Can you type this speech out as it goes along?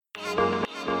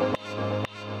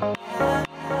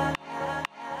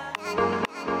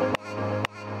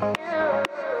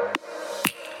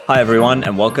Hi, everyone,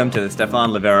 and welcome to the Stephan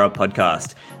Livera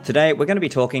podcast. Today, we're going to be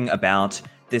talking about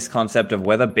this concept of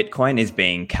whether Bitcoin is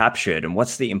being captured and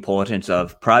what's the importance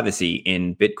of privacy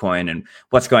in Bitcoin and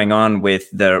what's going on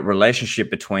with the relationship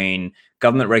between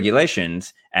government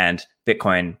regulations and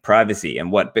Bitcoin privacy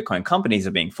and what Bitcoin companies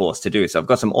are being forced to do. So I've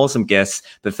got some awesome guests,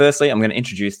 but firstly, I'm going to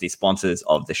introduce the sponsors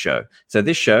of the show. So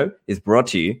this show is brought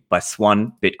to you by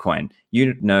Swan Bitcoin.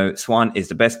 You know, Swan is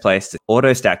the best place to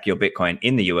auto stack your Bitcoin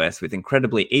in the US with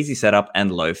incredibly easy setup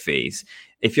and low fees.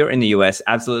 If you're in the US,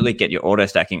 absolutely get your auto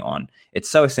stacking on. It's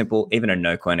so simple, even a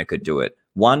no coiner could do it.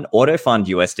 1, auto fund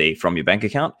USD from your bank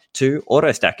account. 2,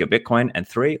 auto stack your Bitcoin. And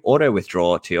 3, auto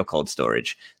withdraw to your cold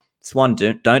storage. Swan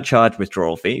don't charge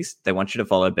withdrawal fees. They want you to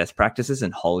follow best practices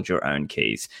and hold your own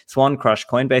keys. Swan crushed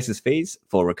Coinbase's fees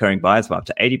for recurring buyers by up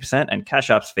to 80% and Cash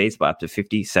App's fees by up to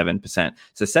 57%.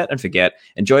 So set and forget.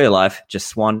 Enjoy your life. Just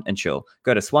Swan and chill.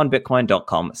 Go to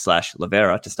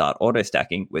swanbitcoin.com/Livera to start auto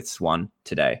stacking with Swan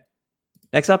today.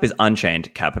 Next up is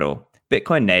Unchained Capital,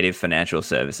 Bitcoin native financial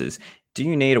services. Do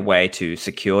you need a way to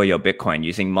secure your Bitcoin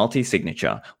using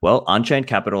multi-signature? Well, Unchained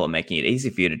Capital are making it easy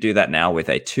for you to do that now with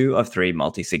a 2 of 3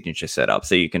 multi-signature setup.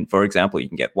 So you can, for example, you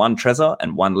can get one Trezor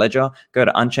and one Ledger. Go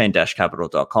to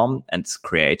unchained-capital.com and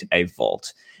create a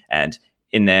vault. And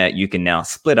in there, you can now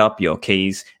split up your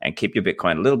keys and keep your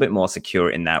Bitcoin a little bit more secure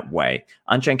in that way.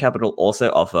 Unchained Capital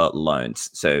also offer loans.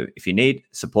 So if you need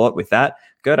support with that,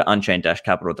 go to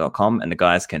unchained-capital.com and the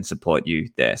guys can support you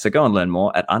there. So go and learn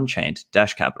more at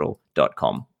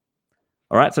unchained-capital.com.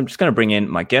 All right, so I'm just going to bring in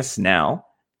my guests now.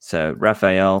 So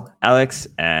Raphael, Alex,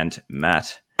 and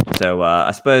Matt. So I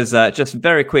suppose just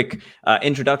very quick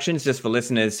introductions just for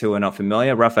listeners who are not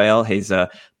familiar. Raphael, he's a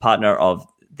partner of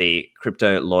the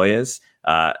Crypto Lawyers,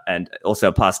 and also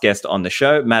a past guest on the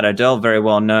show. Matt Odell, very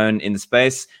well known in the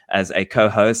space as a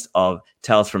co-host of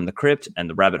Tales from the Crypt and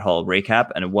the Rabbit Hole Recap,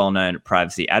 and a well-known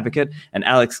privacy advocate. And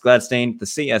Alex Gladstein, the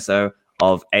CSO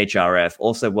of HRF,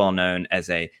 also well known as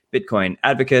a Bitcoin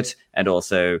advocate and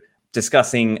also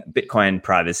discussing Bitcoin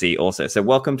privacy also. So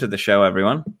welcome to the show,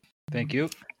 everyone. Thank you.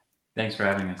 Thanks for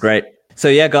having us. Great. So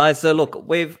yeah, guys, so look,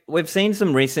 we've seen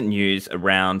some recent news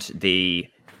around the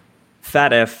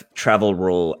FATF travel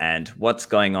rule and what's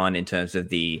going on in terms of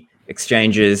the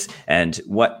exchanges and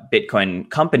what Bitcoin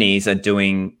companies are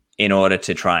doing in order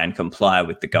to try and comply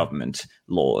with the government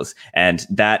laws. And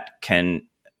that can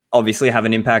obviously have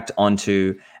an impact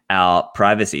onto our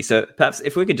privacy. So perhaps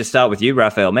if we could just start with you,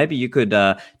 Raphael, maybe you could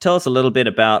tell us a little bit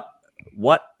about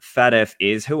what FATF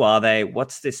is, who are they,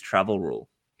 what's this travel rule?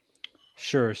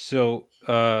 Sure. So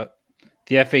the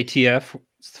FATF,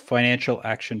 Financial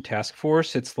Action Task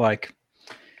Force, it's like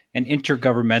an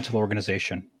intergovernmental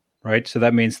organization, right? So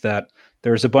that means that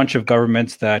there's a bunch of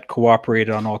governments that cooperate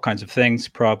on all kinds of things,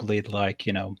 probably like,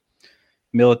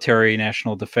 military,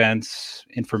 national defense,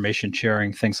 information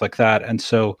sharing, things like that. And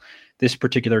so this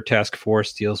particular task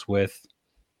force deals with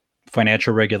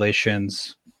financial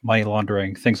regulations, money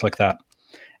laundering, things like that.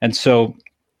 And so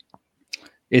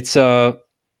it's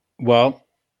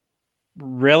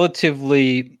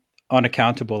relatively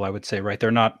unaccountable, I would say, right? They're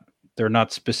not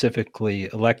specifically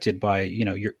elected by,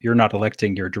 you're not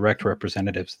electing your direct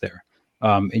representatives there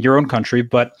in your own country,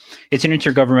 but it's an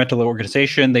intergovernmental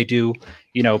organization. They do,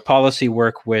 policy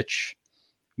work, which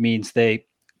means they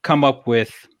come up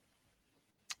with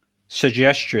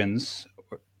suggestions,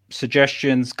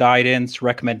 guidance,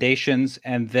 recommendations.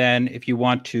 And then if you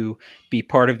want to be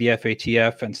part of the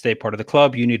FATF and stay part of the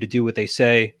club, you need to do what they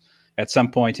say at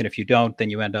some point. And if you don't, then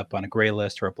you end up on a gray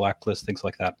list or a black list, things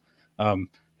like that.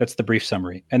 That's the brief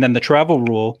summary. And then the travel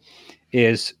rule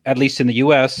is, at least in the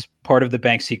US, part of the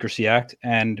Bank Secrecy Act.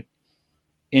 And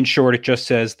in short, it just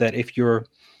says that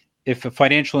if a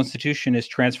financial institution is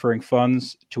transferring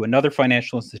funds to another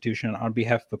financial institution on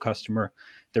behalf of a customer,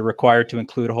 they're required to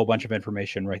include a whole bunch of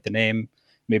information, right? The name,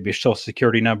 maybe a social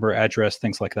security number, address,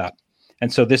 things like that.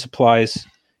 And so this applies,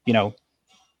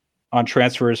 on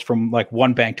transfers from like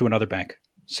one bank to another bank.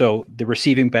 So the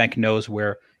receiving bank knows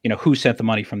where, who sent the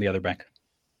money from the other bank.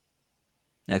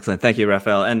 Excellent. Thank you,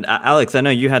 Raphael. And Alex, I know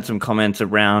you had some comments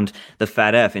around the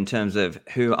FATF in terms of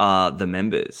who are the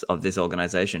members of this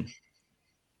organization.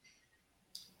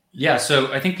 Yeah,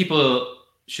 so I think people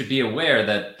should be aware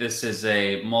that this is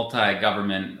a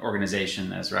multi-government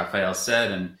organization, as Raphael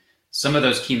said, and some of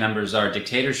those key members are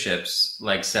dictatorships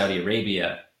like Saudi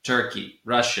Arabia, Turkey,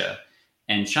 Russia,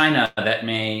 and China that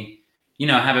may,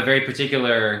 have a very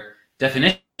particular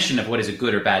definition of what is a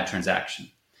good or bad transaction.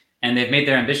 And they've made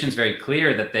their ambitions very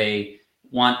clear that they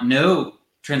want no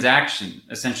transaction,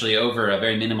 essentially over a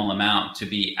very minimal amount, to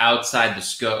be outside the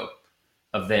scope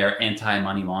of their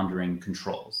anti-money laundering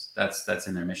controls. That's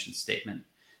in their mission statement.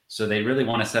 So they really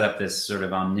want to set up this sort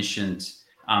of omniscient,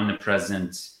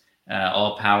 omnipresent,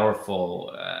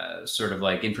 all-powerful sort of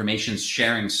like information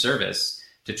sharing service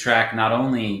to track not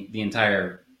only the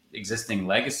entire existing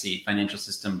legacy financial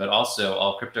system, but also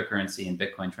all cryptocurrency and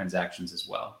Bitcoin transactions as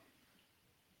well.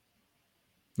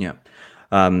 Yeah.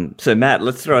 So Matt,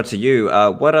 let's throw it to you.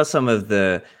 What are some of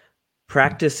the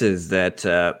practices that,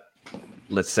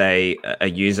 let's say, a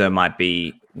user might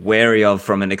be wary of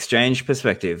from an exchange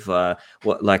perspective?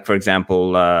 Like, for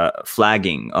example,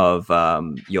 flagging of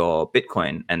your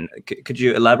Bitcoin. And could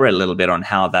you elaborate a little bit on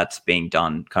how that's being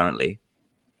done currently?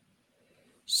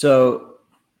 So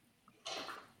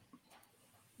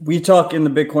we talk in the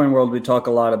Bitcoin world, we talk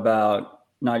a lot about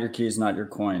not your keys, not your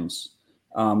coins,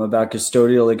 about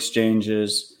custodial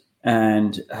exchanges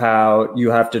and how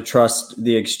you have to trust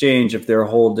the exchange. If they're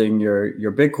holding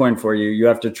your Bitcoin for you, you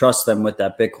have to trust them with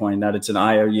that Bitcoin, that it's an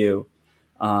IOU,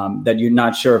 that you're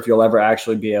not sure if you'll ever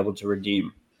actually be able to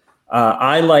redeem.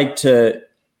 I like to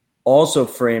also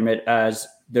frame it as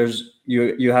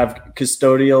you have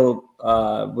custodial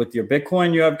with your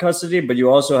Bitcoin, you have custody, but you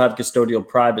also have custodial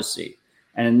privacy.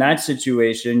 And in that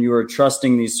situation, you are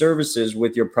trusting these services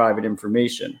with your private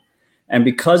information. And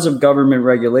because of government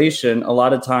regulation, a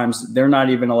lot of times they're not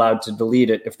even allowed to delete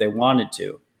it if they wanted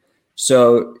to.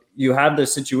 So you have the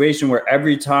situation where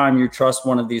every time you trust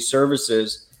one of these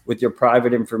services with your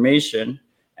private information,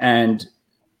 and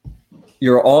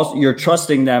you're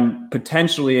trusting them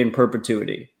potentially in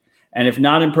perpetuity. And if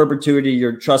not in perpetuity,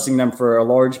 you're trusting them for a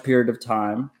large period of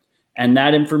time. And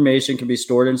that information can be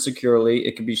stored insecurely.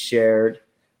 It can be shared.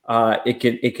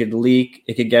 It could leak.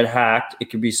 It could get hacked. It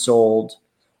could be sold.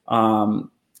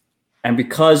 And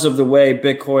because of the way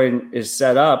Bitcoin is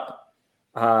set up,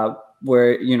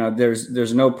 where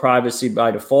there's no privacy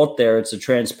by default there, it's a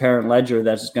transparent ledger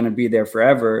that's going to be there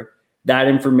forever. That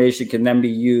information can then be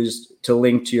used to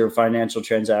link to your financial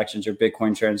transactions, your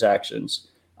Bitcoin transactions,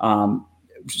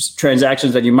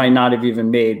 transactions that you might not have even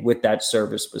made with that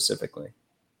service specifically.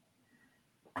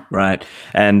 Right.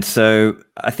 And so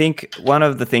I think one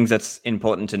of the things that's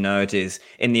important to note is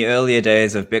in the earlier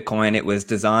days of Bitcoin, it was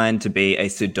designed to be a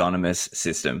pseudonymous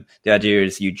system. The idea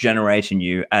is you generate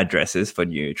new addresses for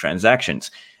new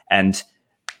transactions. And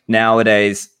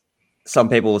nowadays, some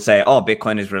people will say, oh,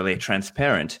 Bitcoin is really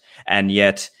transparent. And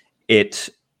yet it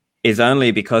is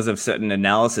only because of certain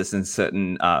analysis and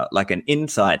certain like an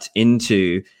insight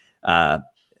into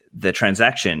the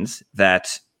transactions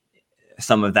that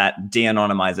some of that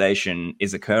de-anonymization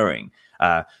is occurring.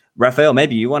 Raphael,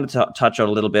 maybe you want to touch on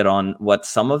a little bit on what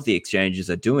some of the exchanges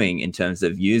are doing in terms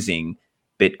of using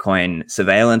Bitcoin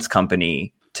surveillance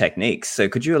company techniques. So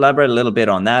could you elaborate a little bit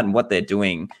on that and what they're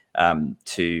doing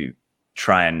to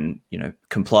try and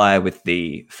comply with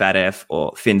the FATF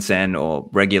or FinCEN or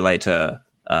regulator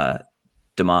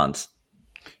demands?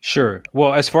 Sure.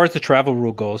 Well, as far as the travel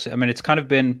rule goes, I mean, it's kind of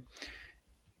been,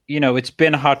 it's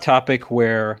been a hot topic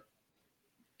where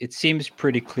it seems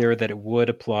pretty clear that it would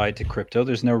apply to crypto.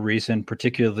 There's no reason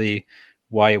particularly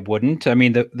why it wouldn't. I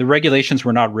mean, the regulations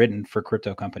were not written for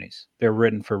crypto companies. They're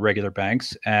written for regular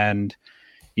banks. And,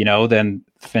 then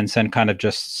FinCEN kind of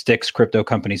just sticks crypto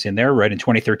companies in there, right? In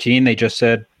 2013, they just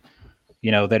said,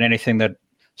 that anything that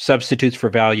substitutes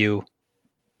for value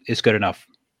is good enough,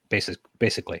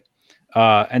 basically.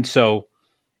 And so,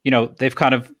 they've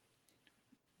kind of,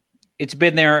 it's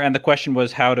been there, and the question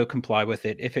was how to comply with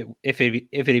it, if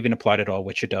it even applied at all,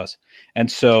 which it does.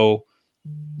 And so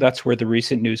that's where the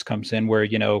recent news comes in, where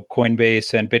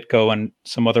Coinbase and BitGo and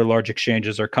some other large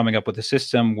exchanges are coming up with a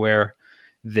system where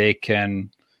they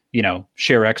can,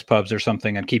 share XPubs or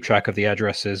something and keep track of the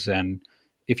addresses. And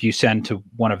if you send to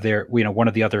one of their, one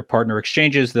of the other partner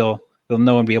exchanges, they'll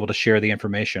know and be able to share the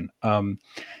information.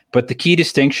 But the key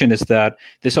distinction is that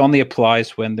this only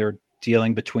applies when they're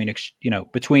dealing between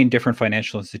different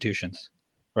financial institutions,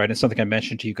 right? And something I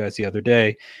mentioned to you guys the other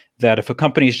day, that if a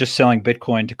company is just selling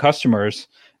Bitcoin to customers,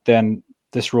 then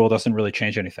this rule doesn't really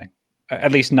change anything,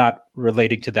 at least not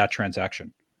relating to that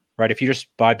transaction, right? If you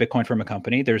just buy Bitcoin from a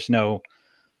company,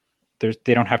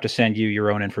 they don't have to send you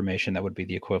your own information. That would be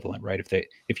the equivalent, right?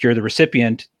 If you're the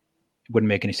recipient, it wouldn't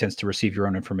make any sense to receive your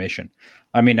own information.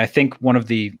 I mean, I think one of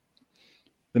the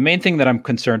main thing that I'm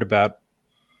concerned about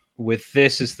with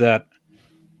this is that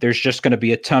there's just going to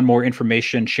be a ton more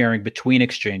information sharing between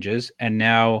exchanges. And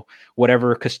now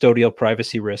whatever custodial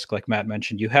privacy risk, like Matt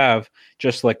mentioned, you have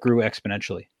just grew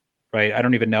exponentially, right? I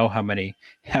don't even know how many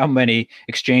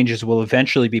exchanges will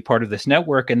eventually be part of this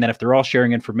network. And then if they're all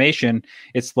sharing information,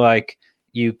 it's like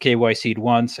you KYC'd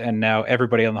once and now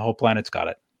everybody on the whole planet's got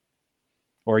it.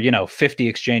 Or, 50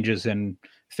 exchanges in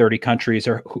 30 countries,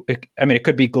 or, I mean, it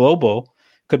could be global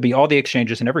Could be all the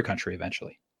exchanges in every country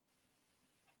eventually.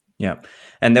 Yeah.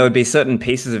 And there would be certain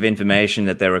pieces of information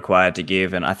that they're required to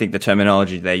give. And I think the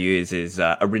terminology they use is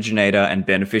originator and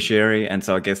beneficiary. And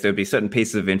so I guess there would be certain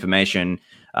pieces of information.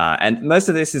 And most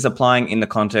of this is applying in the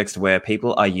context where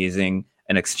people are using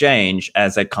an exchange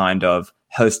as a kind of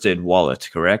hosted wallet,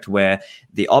 correct? Where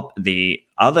the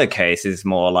other case is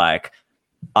more like,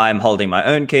 I'm holding my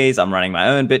own keys, I'm running my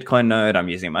own Bitcoin node, I'm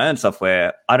using my own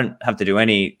software. I don't have to do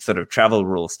any sort of travel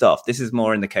rule stuff. This is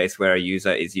more in the case where a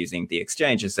user is using the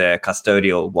exchange as their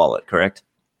custodial wallet, correct?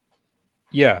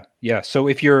 Yeah. So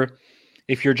if you're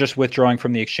just withdrawing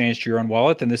from the exchange to your own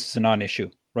wallet, then this is a non-issue,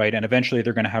 right? And eventually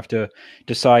they're going to have to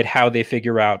decide how they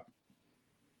figure out,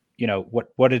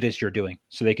 what it is you're doing.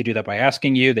 So they could do that by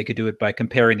asking you. They could do it by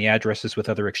comparing the addresses with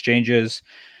other exchanges.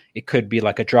 It could be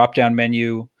like a drop-down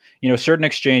menu. Certain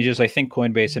exchanges, I think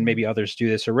Coinbase and maybe others do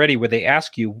this already, where they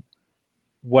ask you,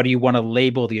 what do you want to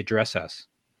label the address as,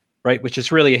 right? Which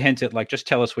is really a hint at like, just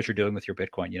tell us what you're doing with your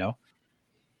Bitcoin,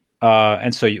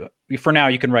 And so for now,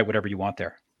 you can write whatever you want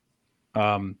there.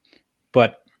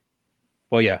 But,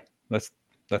 well, yeah, that's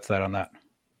that on that.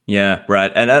 Yeah,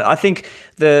 right. And I think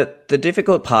the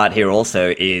difficult part here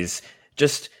also is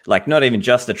just like not even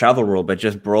just the travel rule, but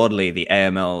just broadly the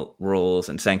AML rules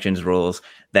and sanctions rules.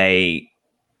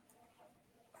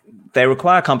 They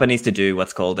require companies to do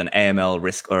what's called an AML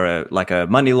risk or a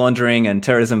money laundering and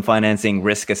terrorism financing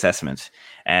risk assessment.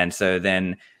 And so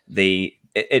then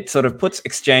it sort of puts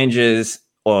exchanges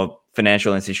or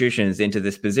financial institutions into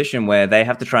this position where they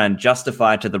have to try and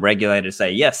justify to the regulator to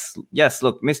say, yes,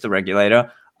 look, Mr.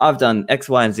 Regulator, I've done X,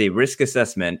 Y, and Z risk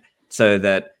assessment so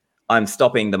that I'm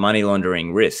stopping the money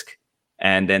laundering risk.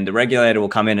 And then the regulator will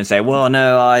come in and say, well,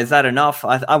 no, is that enough?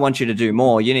 I want you to do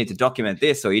more. You need to document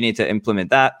this or you need to implement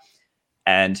that.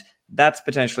 And that's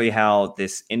potentially how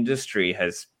this industry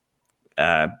has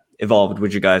evolved,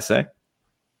 would you guys say?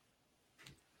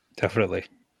 Definitely.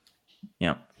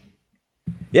 Yeah.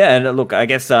 Yeah, and look, I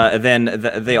guess then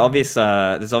the obvious,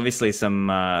 there's obviously some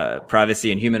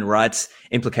privacy and human rights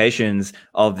implications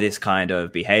of this kind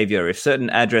of behavior. If certain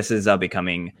addresses are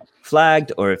becoming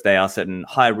flagged or if they are certain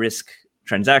high-risk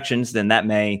transactions, then that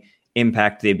may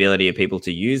impact the ability of people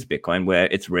to use Bitcoin where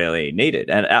it's really needed.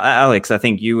 And Alex, I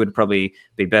think you would probably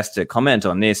be best to comment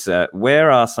on this. Where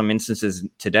are some instances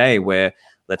today where,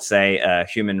 let's say, a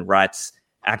human rights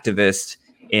activist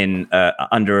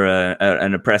under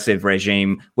an oppressive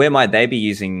regime, where might they be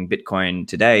using Bitcoin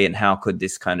today, and how could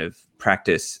this kind of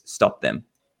practice stop them?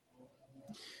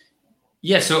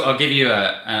 Yeah, so I'll give you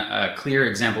a clear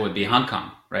example would be Hong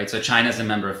Kong, right? So China is a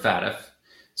member of FATF.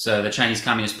 So the Chinese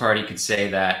Communist Party could say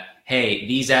that, hey,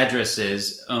 these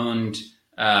addresses owned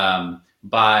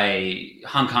by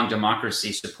Hong Kong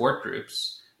democracy support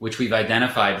groups, which we've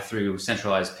identified through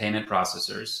centralized payment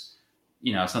processors,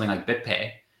 something like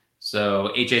BitPay.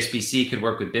 So HSBC could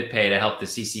work with BitPay to help the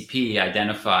CCP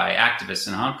identify activists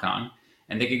in Hong Kong,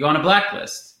 and they could go on a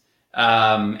blacklist.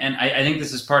 And I think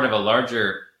this is part of a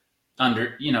larger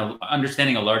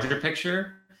understanding a larger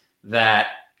picture that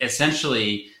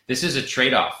essentially this is a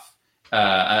trade-off,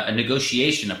 a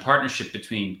negotiation, a partnership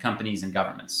between companies and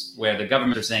governments, where the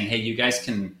governments are saying, hey, you guys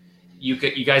can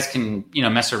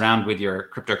mess around with your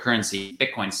cryptocurrency,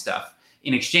 Bitcoin stuff.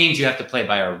 In exchange, you have to play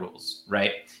by our rules,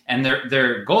 right? And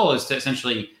their goal is to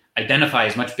essentially identify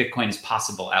as much Bitcoin as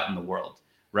possible out in the world,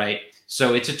 right?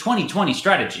 So it's a 2020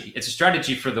 strategy. It's a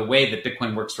strategy for the way that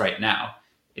Bitcoin works right now.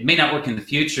 It may not work in the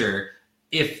future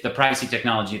if the privacy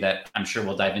technology that I'm sure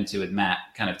we'll dive into with Matt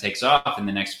kind of takes off in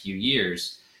the next few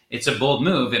years. It's a bold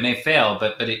move. It may fail,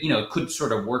 but it could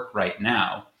sort of work right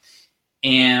now.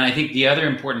 And I think the other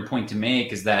important point to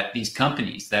make is that these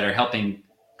companies that are helping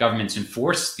governments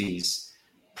enforce these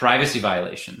privacy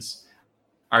violations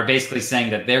are basically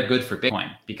saying that they're good for Bitcoin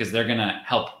because they're going to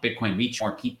help Bitcoin reach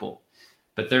more people.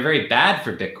 But they're very bad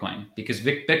for Bitcoin because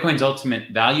Bitcoin's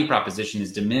ultimate value proposition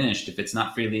is diminished if it's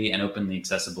not freely and openly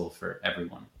accessible for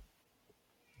everyone.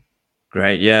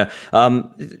 Great, yeah.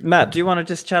 Matt, do you want to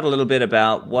just chat a little bit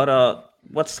about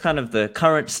what's kind of the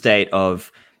current state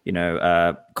of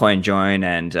CoinJoin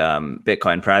and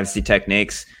Bitcoin privacy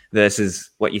techniques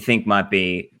versus what you think might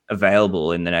be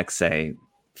available in the next, say,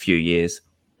 few years?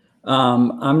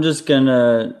 I'm just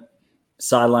gonna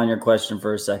sideline your question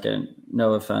for a second.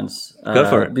 No offense. Go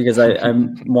for it. Because I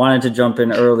wanted to jump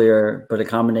in earlier, but a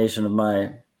combination of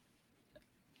my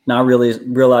not really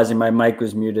realizing my mic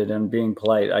was muted and being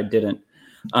polite, I didn't.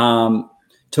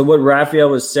 To what Raphael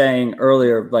was saying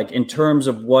earlier, like in terms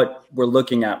of what we're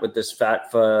looking at with this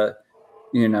FATFA,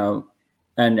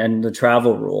 and the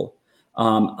travel rule,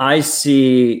 I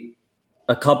see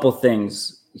a couple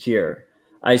things here.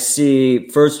 I see,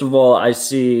 first of all, I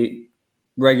see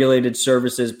regulated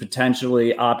services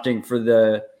potentially opting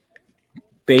for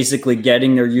basically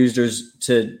getting their users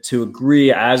to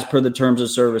agree as per the terms of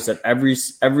service that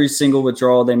every single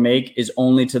withdrawal they make is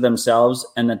only to themselves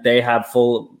and that they have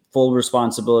full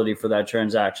responsibility for that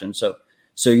transaction.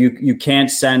 So you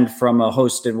can't send from a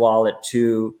hosted wallet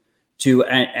to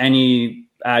any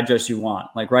address you want.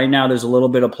 Like right now, there's a little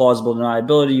bit of plausible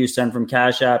deniability. You send from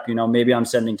Cash App, maybe I'm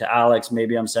sending to Alex,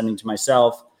 maybe I'm sending to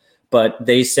myself, but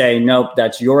they say, nope,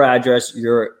 that's your address.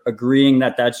 You're agreeing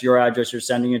that that's your address you're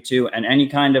sending it to. And any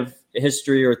kind of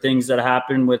history or things that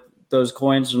happen with those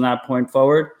coins from that point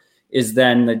forward is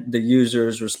then the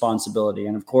user's responsibility.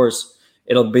 And of course,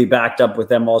 it'll be backed up with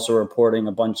them also reporting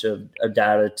a bunch of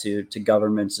data to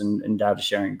governments and data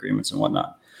sharing agreements and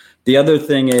whatnot. The other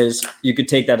thing is you could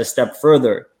take that a step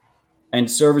further, and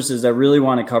services that really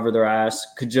want to cover their ass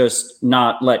could just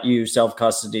not let you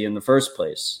self-custody in the first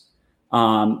place.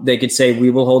 They could say, we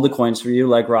will hold the coins for you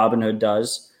like Robinhood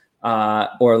does,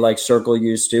 or like Circle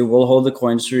used to. We'll hold the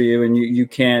coins for you and you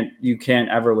can't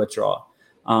ever withdraw.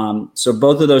 So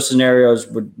both of those scenarios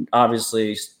would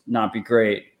obviously not be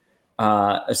great.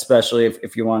 Especially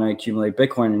if you want to accumulate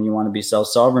Bitcoin and you want to be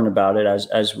self-sovereign about it,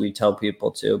 as we tell people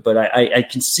to. But I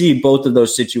can see both of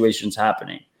those situations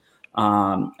happening.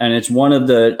 And it's one of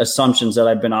the assumptions that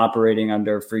I've been operating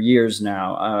under for years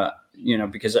now,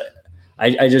 because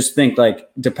I just think,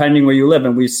 like, depending where you live,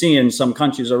 and we've seen in some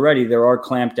countries already, there are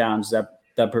clampdowns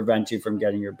that prevent you from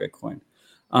getting your Bitcoin.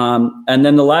 And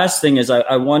then the last thing is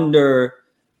I wonder,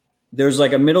 there's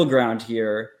like a middle ground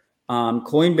here.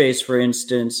 Coinbase, for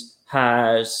instance,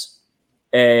 has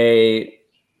a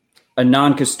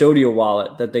non-custodial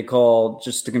wallet that they call,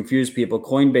 just to confuse people,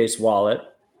 Coinbase Wallet,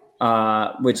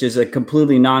 which is a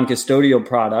completely non-custodial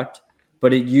product,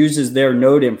 but it uses their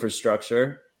node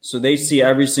infrastructure. So they see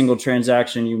every single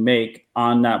transaction you make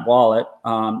on that wallet.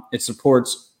 It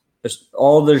supports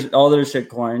all their shit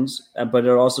coins, but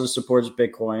it also supports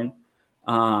Bitcoin.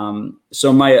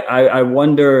 So I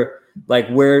wonder, like,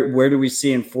 where do we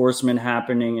see enforcement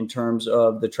happening in terms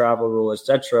of the travel rule, et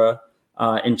cetera,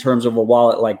 in terms of a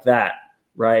wallet like that,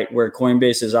 right? Where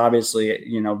Coinbase is obviously,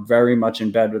 very much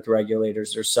in bed with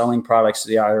regulators. They're selling products to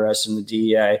the IRS and the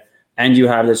DEA, and you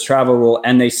have this travel rule,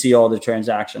 and they see all the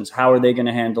transactions. How are they going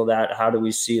to handle that? How do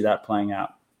we see that playing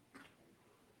out?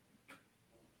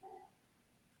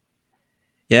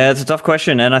 Yeah, it's a tough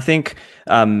question. And I think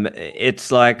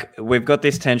it's like we've got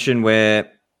this tension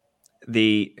where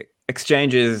the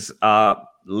exchanges are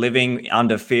living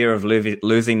under fear of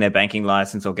losing their banking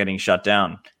license or getting shut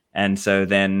down. And so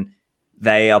then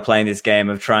they are playing this game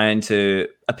of trying to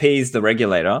appease the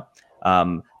regulator.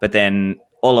 But then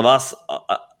all of us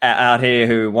out here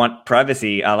who want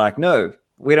privacy are like, no,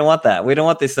 we don't want that. We don't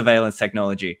want this surveillance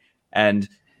technology. And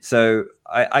so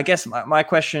I guess my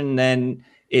question then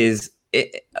is,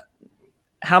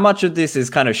 how much of this is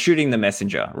kind of shooting the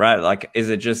messenger, right? Like, is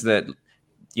it just that,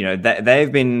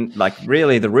 they've been, like,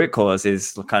 really the root cause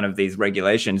is kind of these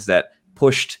regulations that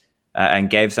pushed and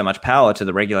gave so much power to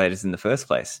the regulators in the first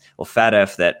place, or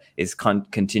FATF that is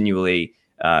continually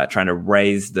trying to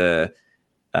raise the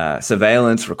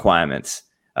surveillance requirements.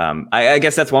 I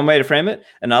guess that's one way to frame it.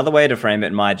 Another way to frame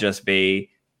it might just be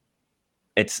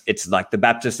it's like the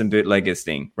Baptist and bootleggers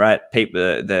thing, right?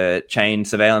 The chain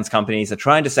surveillance companies are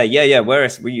trying to say,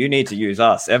 you need to use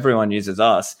us. Everyone uses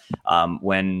us,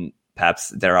 when perhaps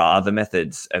there are other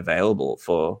methods available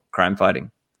for crime fighting.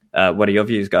 What are your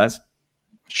views, guys?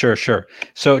 Sure.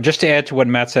 So just to add to what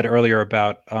Matt said earlier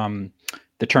about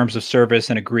the terms of service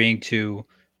and agreeing to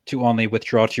only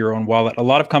withdraw to your own wallet, a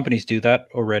lot of companies do that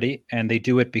already, and they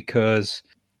do it because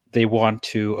they want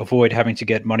to avoid having to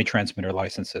get money transmitter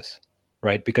licenses,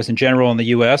 right? Because in general in the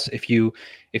US, if you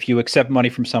accept money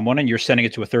from someone and you're sending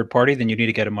it to a third party, then you need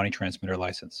to get a money transmitter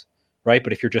license, right?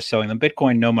 But if you're just selling them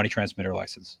Bitcoin, no money transmitter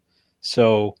license.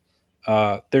 So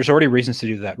there's already reasons to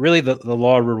do that. Really, the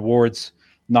law rewards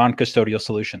non-custodial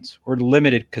solutions or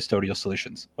limited custodial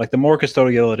solutions. Like, the more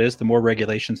custodial it is, the more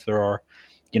regulations there are,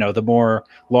 the more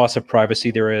loss of privacy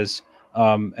there is.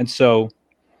 And so,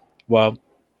 well,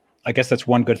 I guess that's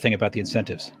one good thing about the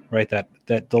incentives, right? That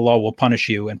the law will punish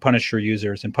you and punish your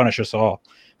users and punish us all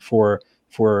for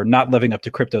not living up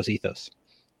to crypto's ethos.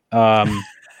 I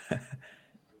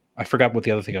forgot what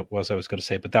the other thing I was going to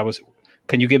say, but that was.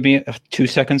 Can you give me a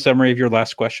 2-second summary of your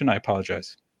last question? I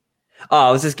apologize. Oh,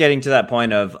 I was just getting to that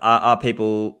point of, are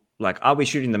people, like, are we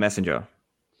shooting the messenger,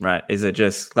 right? Is it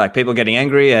just like people getting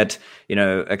angry at,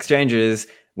 exchanges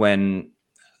when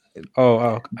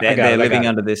they're living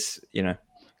under this,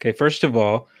 Okay, first of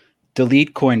all,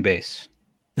 delete Coinbase.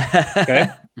 Okay?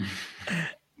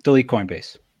 delete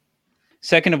Coinbase.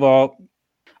 Second of all,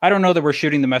 I don't know that we're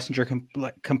shooting the messenger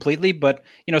completely, but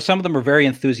some of them are very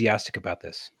enthusiastic about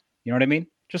this. You know what I mean?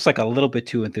 Just like a little bit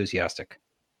too enthusiastic,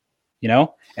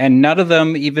 and none of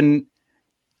them, even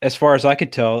as far as I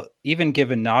could tell, even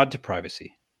give a nod to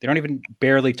privacy. They don't even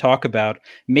barely talk about,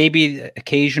 maybe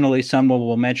occasionally someone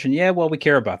will mention, yeah, well, we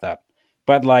care about that.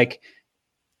 But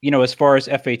as far as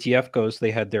FATF goes,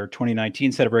 they had their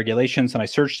 2019 set of regulations, and I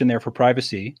searched in there for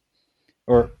privacy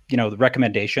or, the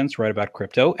recommendations, right, about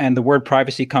crypto. And the word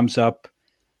privacy comes up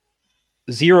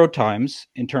 0 times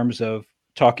in terms of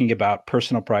talking about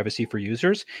personal privacy for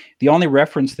users. The only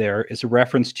reference there is a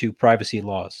reference to privacy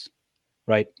laws,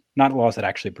 right? Not laws that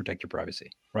actually protect your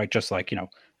privacy, right? Just like,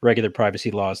 regular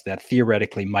privacy laws that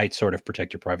theoretically might sort of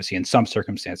protect your privacy in some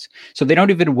circumstance. So they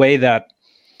don't even weigh that.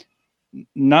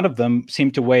 None of them seem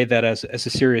to weigh that as a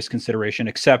serious consideration,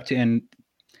 except in,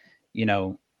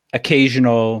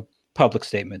 occasional public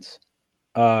statements.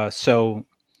 So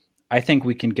I think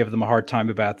we can give them a hard time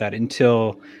about that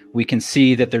until we can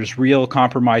see that there's real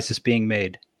compromises being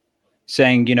made,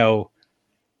 saying,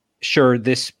 sure,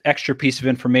 this extra piece of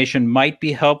information might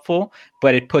be helpful,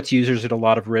 but it puts users at a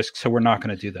lot of risk, so we're not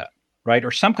going to do that, right? Or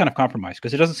some kind of compromise,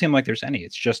 because it doesn't seem like there's any.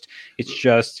 It's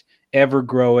just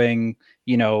ever-growing,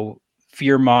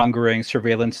 fear-mongering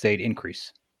surveillance state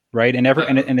increase, right? And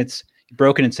it's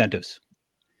broken incentives.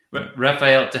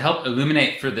 Raphael, to help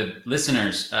illuminate for the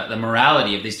listeners the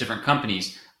morality of these different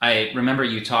companies, I remember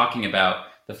you talking about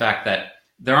the fact that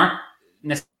there aren't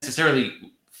necessarily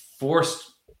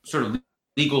forced sort of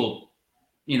legal,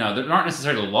 there aren't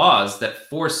necessarily laws that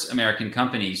force American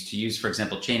companies to use, for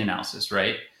example, chain analysis,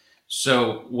 right?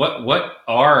 So what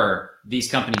are these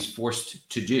companies forced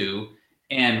to do?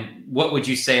 And what would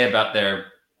you say about their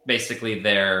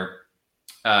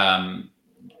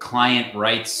client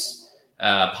rights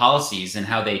policies and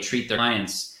how they treat their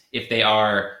clients if they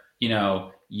are,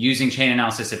 using chain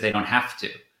analysis if they don't have to?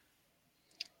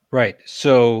 Right.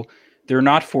 So they're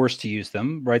not forced to use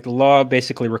them, right? The law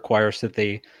basically requires that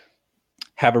they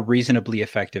have a reasonably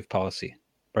effective policy,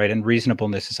 right? And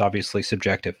reasonableness is obviously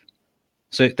subjective.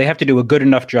 So they have to do a good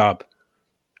enough job,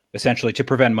 essentially, to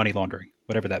prevent money laundering,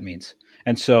 whatever that means.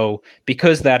 And so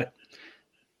because that's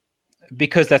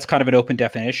kind of an open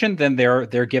definition, then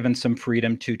they're given some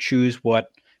freedom to choose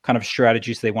what kind of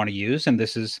strategies they want to use. And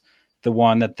this is the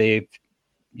one that they've,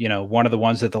 one of the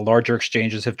ones that the larger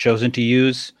exchanges have chosen to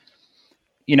use,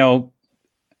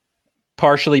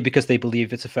 partially because they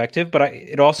believe it's effective, but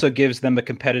it also gives them a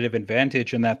competitive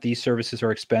advantage in that these services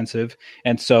are expensive.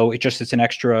 And so it's an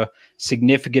extra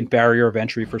significant barrier of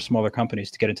entry for smaller companies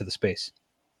to get into the space,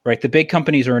 right? The big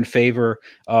companies are in favor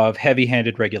of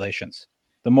heavy-handed regulations.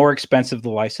 The more expensive the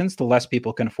license, the less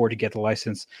people can afford to get the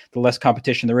license, the less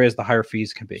competition there is, the higher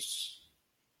fees can be.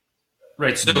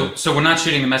 Right. So we're not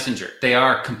shooting the messenger. They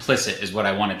are complicit is what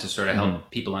I wanted to sort of help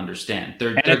people understand.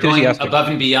 They're going above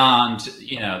and beyond,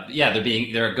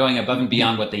 they're going above and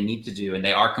beyond what they need to do, and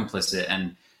they are complicit.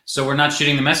 And so we're not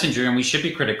shooting the messenger, and we should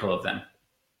be critical of them.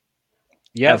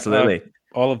 Yeah, absolutely.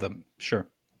 All of them. Sure.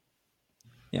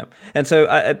 Yeah. And so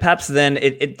perhaps then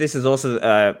this is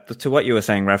also to what you were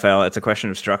saying, Raphael, it's a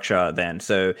question of structure then.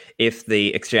 So if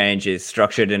the exchange is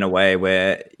structured in a way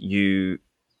where you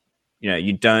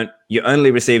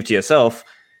only receive to yourself,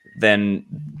 then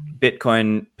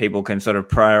Bitcoin people can sort of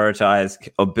prioritize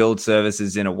or build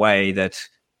services in a way that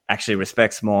actually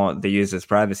respects more the user's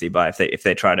privacy by if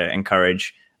they try to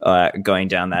encourage going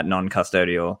down that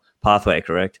non-custodial pathway,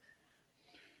 correct?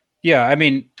 Yeah, I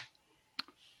mean,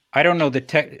 I don't know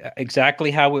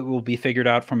exactly how it will be figured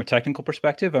out from a technical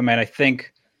perspective. I mean, I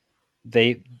think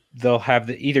they'll have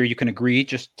either you can agree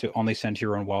just to only send to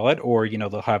your own wallet, or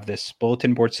they'll have this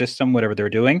bulletin board system, whatever they're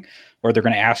doing, or they're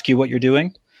going to ask you what you're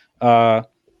doing.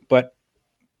 But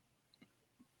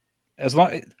as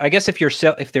long, I guess if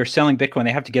they're selling Bitcoin,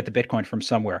 they have to get the Bitcoin from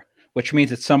somewhere, which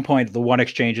means at some point the one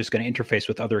exchange is going to interface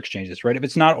with other exchanges, right? If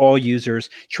it's not all users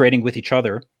trading with each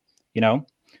other,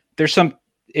 there's some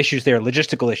issues there,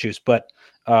 logistical issues, but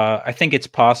I think it's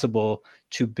possible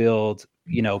to build,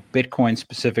 Bitcoin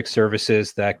specific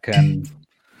services that can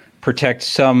protect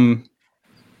some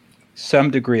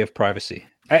degree of privacy,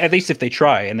 at least if they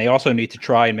try. And they also need to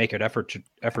try and make an effort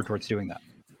towards doing that.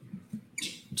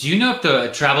 Do you know if the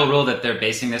travel rule that they're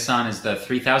basing this on is the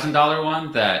 $3,000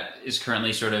 one that is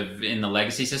currently sort of in the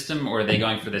legacy system, or are they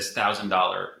going for this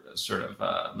 $1,000 sort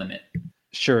of limit?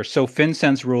 Sure. So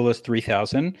FinCEN's rule is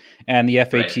 3,000 and the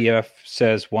FATF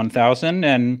says 1,000,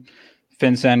 and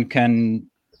FinCEN can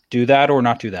do that or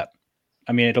not do that.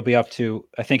 I mean, it'll be up to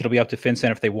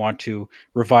FinCEN if they want to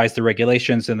revise the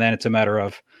regulations. And then it's a matter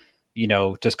of,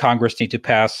 does Congress need to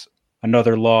pass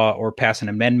another law or pass an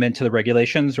amendment to the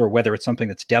regulations, or whether it's something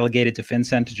that's delegated to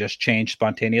FinCEN to just change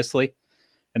spontaneously.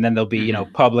 And then there'll be,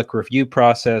 public review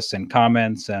process and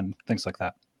comments and things like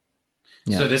that.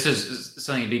 Yeah. So this is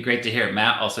something that'd be great to hear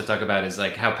Matt also talk about, is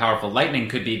like how powerful Lightning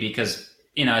could be, because,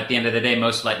 at the end of the day,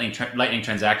 most Lightning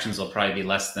transactions will probably be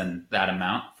less than that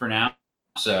amount for now.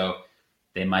 So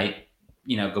they might,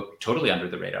 go totally under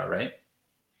the radar, right?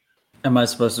 Am I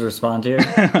supposed to respond here?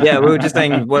 Yeah, we were just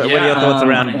saying, what are your thoughts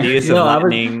around the use of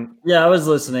Lightning? I was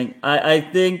listening. I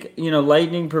think,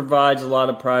 Lightning provides a lot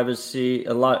of privacy,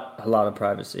 a lot of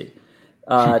privacy.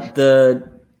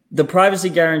 The privacy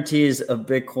guarantees of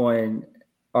Bitcoin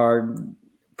are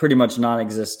pretty much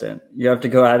non-existent. You have to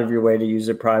go out of your way to use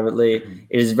it privately.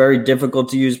 It is very difficult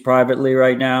to use privately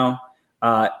right now.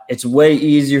 It's way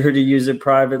easier to use it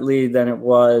privately than it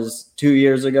was 2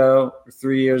 years ago or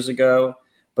 3 years ago,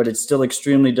 but it's still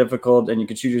extremely difficult, and you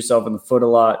can shoot yourself in the foot a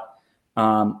lot.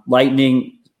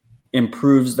 Lightning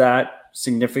improves that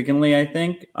significantly, I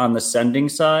think, on the sending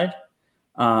side.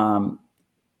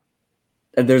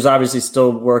 And there's obviously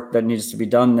still work that needs to be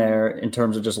done there in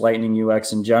terms of just Lightning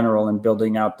UX in general and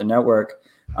building out the network.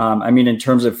 In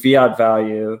terms of fiat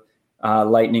value,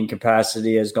 Lightning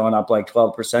capacity has gone up like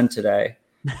 12% today.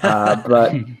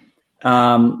 But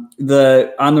on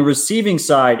the receiving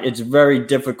side, it's very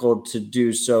difficult to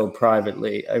do so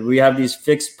privately. We have these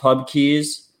fixed pub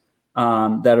keys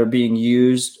that are being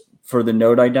used for the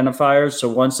node identifiers. So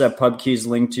once that pub key is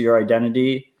linked to your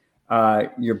identity,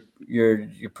 you're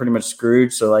pretty much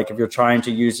screwed. So like if you're trying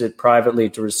to use it privately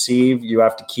to receive, you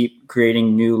have to keep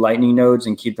creating new Lightning nodes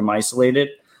and keep them isolated.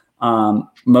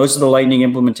 Most of the Lightning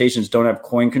implementations don't have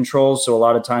coin control, so a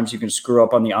lot of times you can screw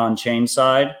up on the on-chain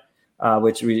side,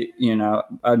 which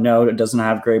a node it doesn't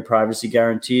have great privacy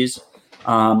guarantees.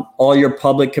 All your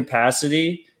public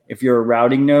capacity, if you're a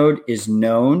routing node, is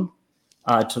known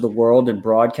to the world and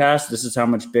broadcast. This is how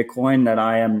much Bitcoin that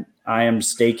I am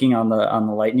staking on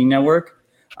the Lightning network.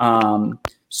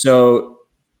 So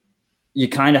you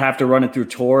kind of have to run it through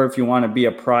Tor if you want to be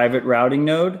a private routing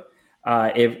node.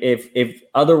 If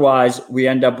otherwise we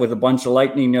end up with a bunch of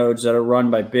Lightning nodes that are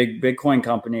run by big Bitcoin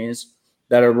companies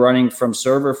that are running from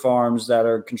server farms that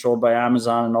are controlled by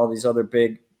Amazon and all these other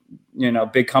big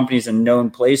companies in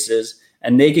known places,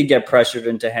 and they could get pressured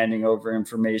into handing over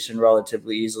information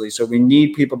relatively easily. So we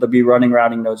need people to be running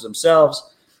routing nodes themselves,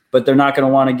 but they're not going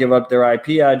to want to give up their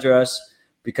IP address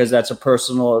because that's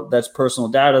personal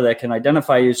data that can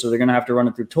identify you. So they're going to have to run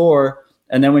it through Tor.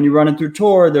 And then when you run it through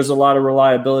Tor, there's a lot of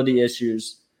reliability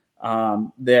issues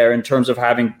there in terms of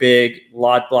having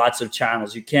lots of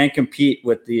channels. You can't compete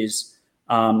with these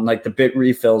like the bit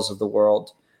refills of the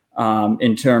world.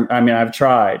 I've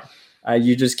tried.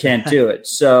 You just can't do it.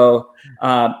 So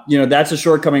that's a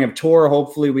shortcoming of Tor.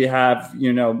 Hopefully, we have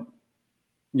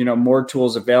more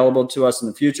tools available to us in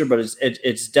the future. But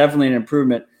it's definitely an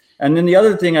improvement. And then the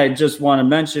other thing I just want to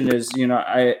mention is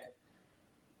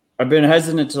I've been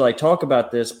hesitant to talk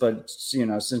about this, but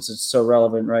since it's so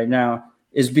relevant right now,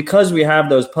 is because we have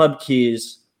those pub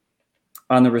keys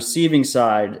on the receiving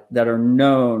side that are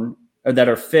known or that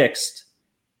are fixed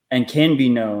and can be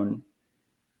known.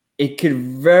 It could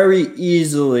very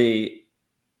easily.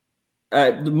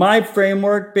 My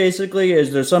framework basically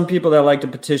is there's some people that like to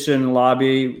petition and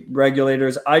lobby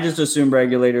regulators. I just assume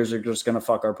regulators are just going to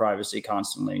fuck our privacy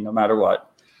constantly, no matter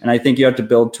what. And I think you have to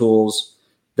build tools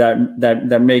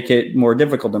that make it more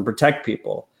difficult and protect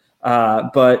people.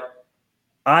 But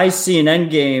I see an end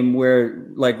game where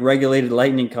regulated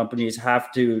Lightning companies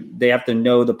have to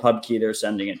know the pub key they're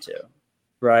sending it to,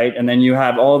 right? And then you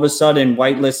have all of a sudden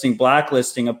whitelisting,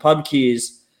 blacklisting of pub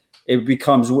keys. It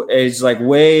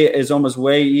is almost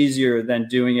way easier than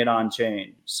doing it on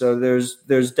chain. So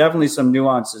there's definitely some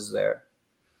nuances there.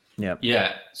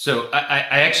 Yeah. So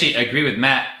I actually agree with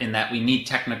Matt in that we need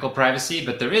technical privacy,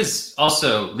 but there is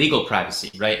also legal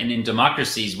privacy, right? And in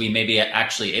democracies, we may be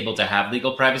actually able to have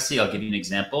legal privacy. I'll give you an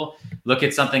example. Look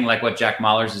at something like what Jack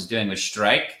Mallers is doing with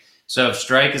Strike. So if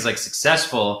Strike is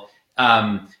successful,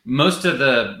 most of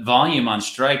the volume on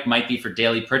Strike might be for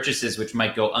daily purchases, which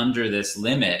might go under this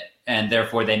limit, and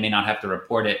therefore they may not have to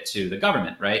report it to the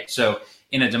government, right? So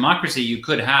in a democracy, you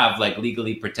could have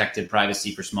legally protected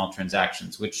privacy for small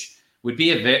transactions, which would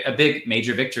be a big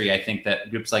major victory, I think,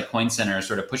 that groups like Coin Center are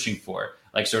sort of pushing for,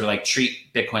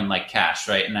 treat Bitcoin like cash,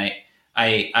 right? And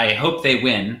I hope they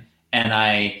win, and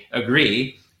I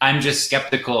agree. I'm just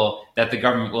skeptical that the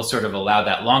government will sort of allow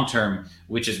that long term,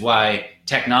 which is why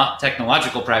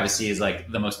technological privacy is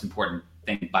the most important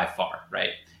thing by far,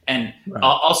 right? And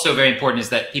also very important is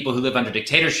that people who live under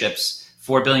dictatorships,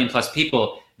 4 billion plus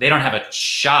people, they don't have a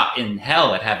shot in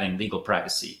hell at having legal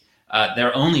privacy.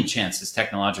 their only chance is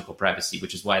technological privacy,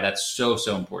 which is why that's so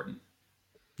important.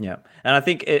 Yeah. And I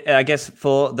think, I guess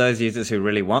for those users who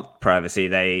really want privacy,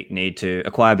 they need to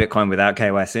acquire Bitcoin without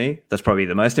KYC. That's probably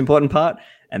the most important part.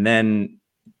 And then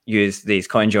use these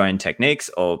CoinJoin techniques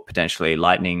or potentially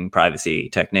Lightning privacy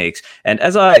techniques. And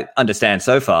as I understand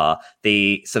so far,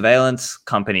 the surveillance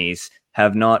companies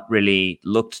have not really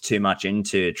looked too much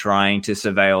into trying to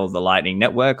surveil the Lightning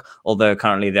network, although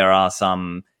currently there are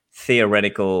some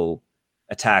theoretical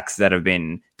attacks that have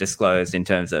been disclosed in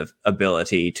terms of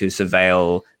ability to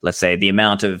surveil, let's say, the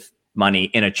amount of money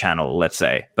in a channel, let's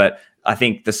say. But I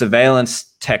think the surveillance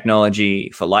technology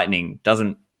for Lightning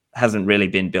hasn't really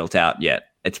been built out yet.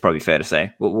 It's probably fair to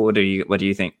say. What do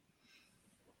you think?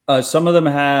 Some of them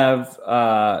have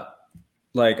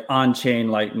like on-chain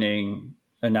Lightning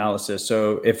analysis.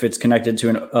 So if it's connected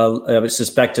to a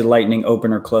suspected Lightning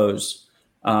open or close,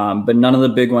 but none of the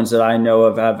big ones that I know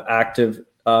of have active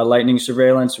Lightning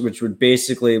surveillance, which would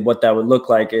basically, what that would look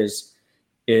like is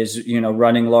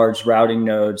running large routing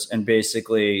nodes and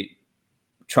basically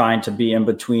trying to be in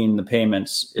between the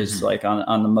payments is like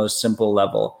on the most simple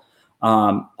level.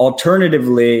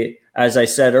 Alternatively, as I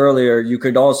said earlier, you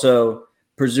could also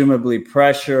presumably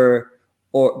pressure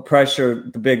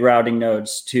the big routing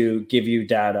nodes to give you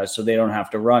data so they don't have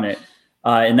to run it.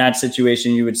 In that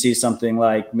situation, you would see something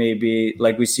like maybe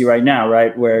like we see right now,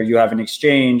 right, where you have an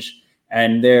exchange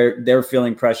and they're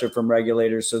feeling pressure from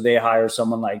regulators, so they hire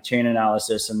someone like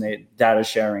Chainalysis, and data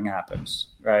sharing happens,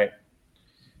 right?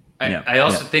 I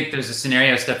also think there's a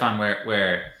scenario, Stefan,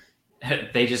 where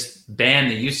they just ban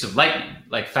the use of Lightning.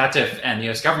 Like FATF and the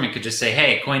US government could just say,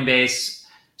 hey, Coinbase,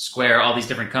 Square, all these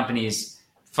different companies,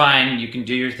 fine, you can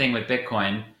do your thing with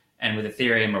Bitcoin and with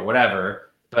Ethereum or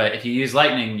whatever, but if you use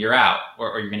Lightning, you're out,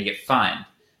 or you're going to get fined.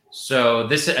 So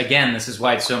this is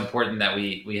why it's so important that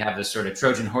we have this sort of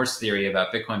Trojan horse theory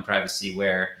about Bitcoin privacy,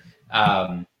 where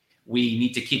we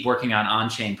need to keep working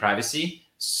on-chain privacy,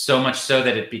 so much so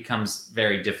that it becomes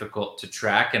very difficult to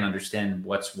track and understand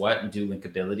what's what and do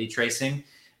linkability tracing,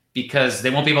 because they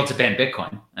won't be able to ban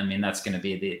Bitcoin. I mean, that's going to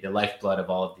be the lifeblood of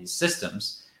all of these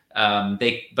systems. But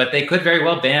they could very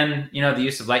well ban, the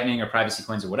use of Lightning or privacy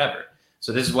coins or whatever.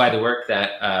 So this is why the work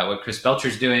that what Chris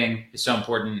Belcher's doing is so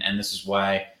important, and this is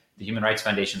why the Human Rights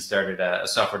Foundation started a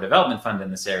software development fund in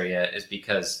this area, is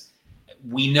because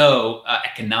we know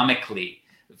economically,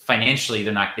 financially,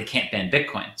 they can't ban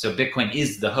Bitcoin. So Bitcoin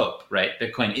is the hope, right?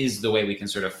 Bitcoin is the way we can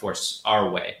sort of force our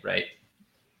way, right?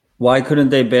 Why couldn't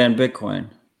they ban Bitcoin?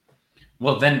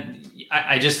 Well, then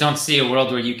I just don't see a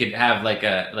world where you could have like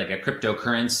a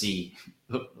cryptocurrency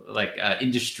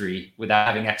industry without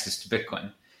having access to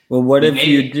Bitcoin. Well, what if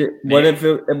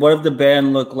the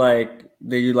ban looked like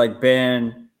you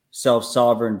ban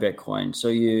self-sovereign Bitcoin? So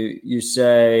you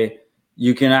say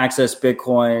you can access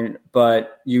Bitcoin,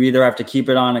 but you either have to keep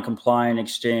it on a compliant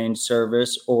exchange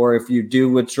service, or if you do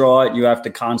withdraw it, you have to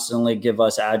constantly give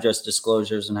us address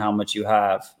disclosures and how much you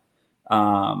have.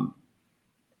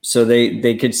 So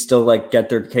they could still get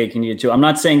their cake and eat it too. I'm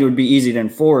not saying it would be easy to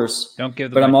enforce. Don't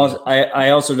give them. But I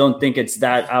also don't think it's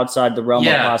that outside the realm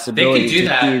of possibility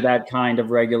to see that kind of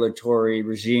regulatory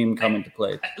regime come into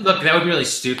play. Look, that would be really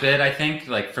stupid, I think,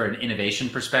 for an innovation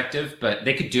perspective. But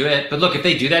they could do it. But look, if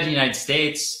they do that in the United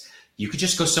States, you could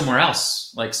just go somewhere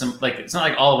else. It's not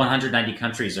like all 190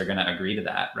 countries are going to agree to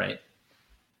that, right?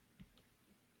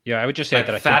 Yeah, I would just say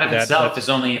that FATF itself is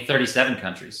only 37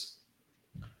 countries.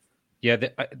 Yeah,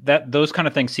 those kind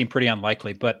of things seem pretty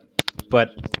unlikely. But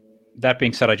that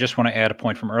being said, I just want to add a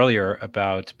point from earlier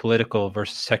about political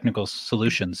versus technical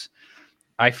solutions.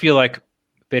 I feel like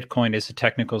Bitcoin is a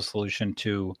technical solution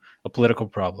to a political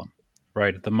problem,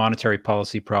 right? The monetary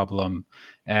policy problem,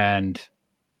 and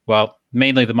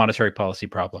mainly the monetary policy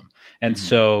problem. And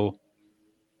so,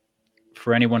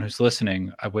 for anyone who's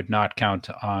listening, I would not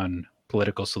count on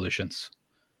political solutions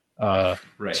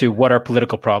to what are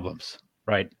political problems,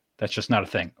 right? That's just not a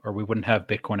thing, or we wouldn't have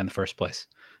Bitcoin in the first place.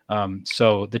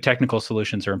 So the technical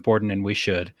solutions are important, and we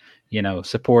should,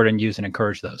 support and use and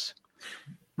encourage those.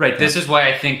 Right. This is why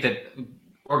I think that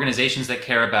organizations that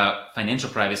care about financial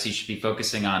privacy should be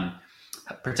focusing on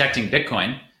protecting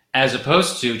Bitcoin, as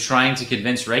opposed to trying to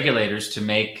convince regulators to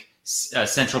make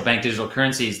central bank digital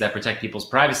currencies that protect people's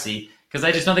privacy, because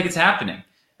I just don't think it's happening.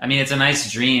 I mean, it's a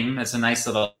nice dream. It's a nice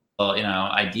little,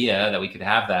 idea that we could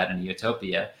have that in a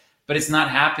utopia. But it's not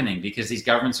happening because these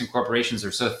governments and corporations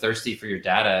are so thirsty for your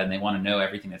data and they want to know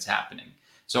everything that's happening.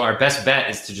 So our best bet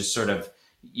is to just sort of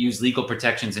use legal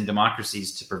protections in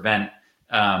democracies to prevent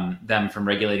them from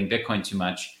regulating Bitcoin too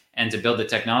much, and to build a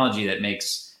technology that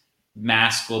makes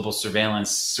mass global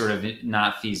surveillance sort of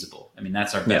not feasible. I mean,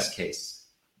 that's our best case.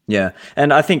 Yeah.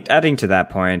 And I think adding to that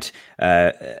point,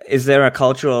 is there a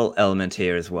cultural element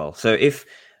here as well? So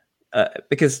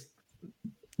because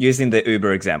using the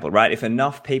Uber example, right? If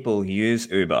enough people use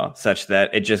Uber such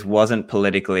that it just wasn't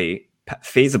politically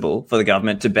feasible for the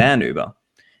government to ban Uber,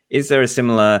 is there a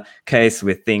similar case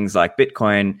with things like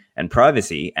Bitcoin and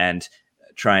privacy and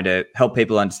trying to help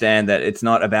people understand that it's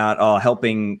not about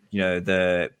helping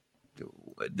the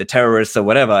terrorists or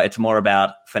whatever? It's more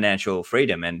about financial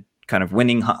freedom and kind of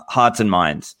winning hearts and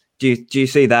minds. Do you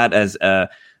see that as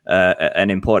an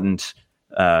important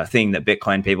thing that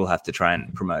Bitcoin people have to try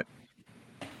and promote?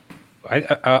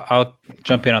 I'll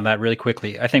jump in on that really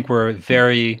quickly. I think we're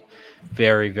very,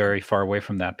 very, very far away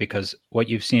from that, because what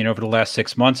you've seen over the last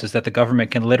 6 months is that the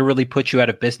government can literally put you out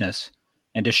of business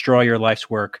and destroy your life's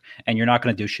work, and you're not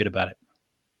going to do shit about it.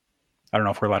 I don't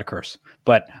know if we're allowed to curse,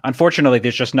 but unfortunately,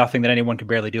 there's just nothing that anyone can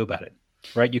barely do about it,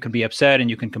 right? You can be upset and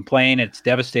you can complain. It's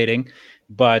devastating.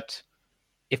 But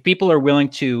if people are willing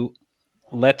to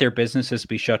let their businesses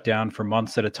be shut down for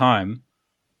months at a time,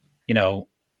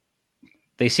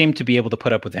 they seem to be able to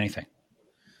put up with anything.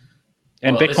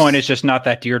 And Bitcoin is just not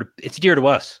that dear. It's dear to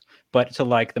us, but to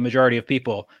like the majority of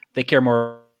people, they care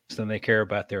more than they care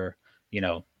about their,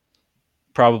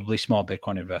 probably small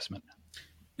Bitcoin investment.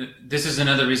 This is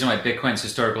another reason why Bitcoin's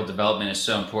historical development is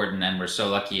so important, and we're so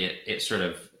lucky it sort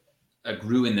of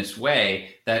grew in this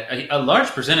way, that a large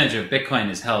percentage of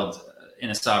Bitcoin is held in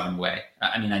a sovereign way.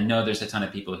 I mean, I know there's a ton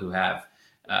of people who have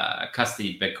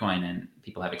custody Bitcoin, and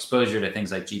people have exposure to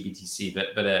things like GBTC,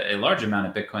 but a large amount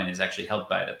of Bitcoin is actually held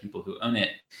by the people who own it.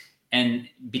 And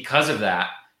because of that,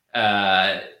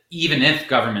 even if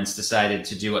governments decided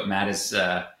to do what Matt is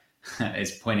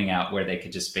pointing out, where they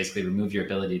could just basically remove your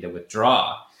ability to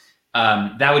withdraw,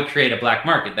 that would create a black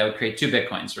market. That would create two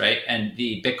Bitcoins, right? And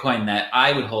the Bitcoin that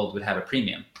I would hold would have a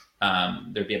premium.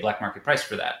 There'd be a black market price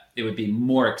for that. It would be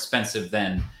more expensive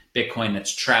than Bitcoin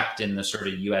that's trapped in the sort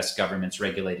of US government's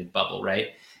regulated bubble, right?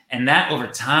 And that over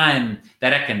time,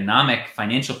 that economic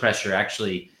financial pressure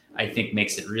actually, I think,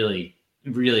 makes it really,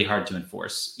 really hard to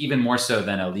enforce, even more so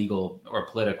than a legal or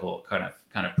political kind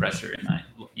of pressure, in my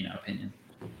opinion.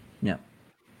 Yeah.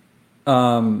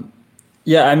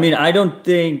 Yeah, I mean, I don't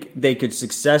think they could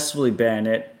successfully ban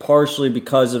it, partially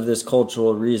because of this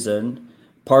cultural reason,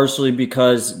 partially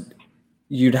because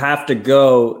you'd have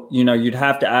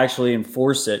to actually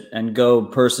enforce it and go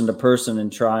person to person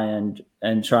and try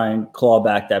and claw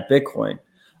back that Bitcoin.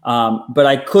 But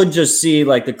I could just see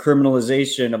like the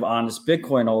criminalization of honest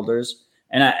Bitcoin holders,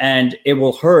 and it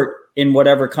will hurt in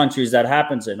whatever countries that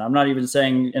happens in. I'm not even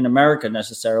saying in America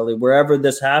necessarily. Wherever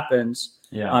this happens,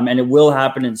 and it will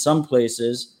happen in some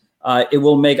places, it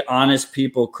will make honest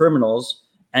people criminals.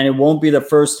 And it won't be the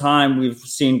first time we've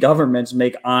seen governments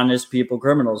make honest people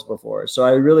criminals before. So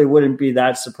I really wouldn't be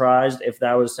that surprised if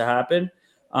that was to happen.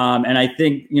 And I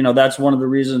think, that's one of the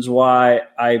reasons why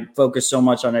I focus so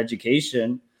much on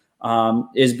education,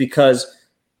 is because,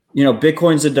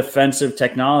 Bitcoin's a defensive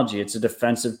technology. It's a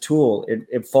defensive tool.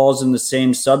 It falls in the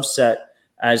same subset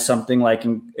as something like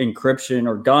encryption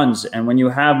or guns. And when you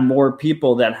have more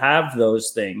people that have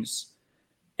those things,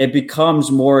 it becomes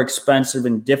more expensive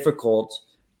and difficult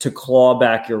to claw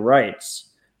back your rights.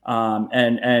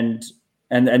 And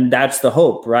that's the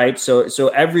hope, right? So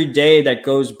every day that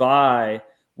goes by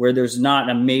where there's not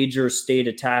a major state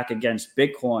attack against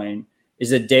Bitcoin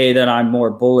is a day that I'm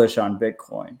more bullish on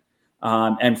Bitcoin.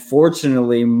 And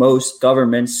fortunately, most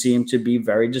governments seem to be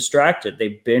very distracted.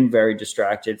 They've been very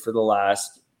distracted for the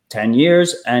last 10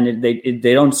 years, and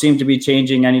they don't seem to be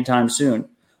changing anytime soon.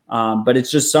 But it's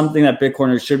just something that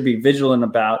Bitcoiners should be vigilant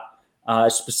about,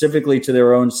 specifically to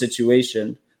their own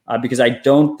situation, because I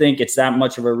don't think it's that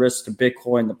much of a risk to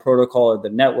Bitcoin, the protocol, or the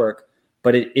network,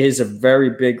 but it is a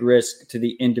very big risk to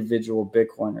the individual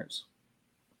Bitcoiners.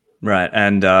 Right.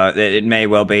 And it may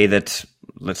well be that,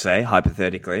 let's say,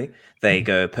 hypothetically, they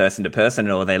go person to person,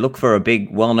 or they look for a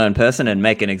big, well-known person and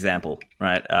make an example,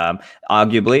 right?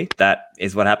 Arguably, that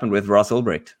is what happened with Ross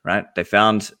Ulbricht, right? They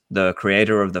found the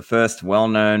creator of the first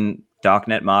well-known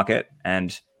darknet market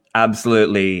and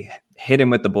absolutely hit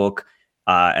him with the book.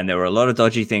 And there were a lot of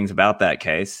dodgy things about that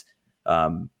case.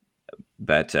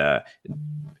 But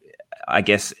I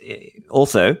guess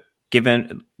also,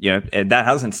 given, that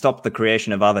hasn't stopped the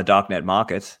creation of other darknet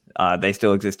markets. They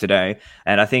still exist today.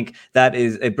 And I think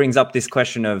it brings up this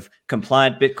question of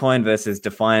compliant Bitcoin versus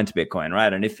defiant Bitcoin,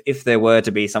 right? And if there were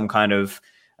to be some kind of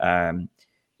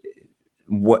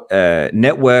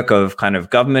network of kind of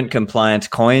government compliant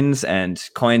coins, and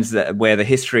coins where the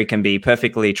history can be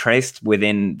perfectly traced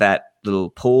within that little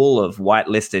pool of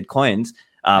whitelisted coins,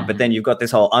 but then you've got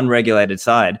this whole unregulated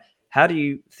side. How do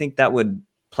you think that would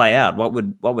play out? What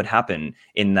would happen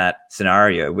in that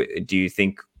scenario? Do you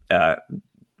think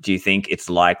it's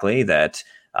likely that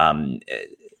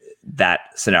that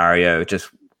scenario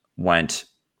just won't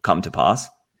come to pass?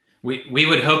 We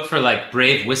would hope for like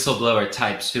brave whistleblower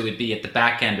types who would be at the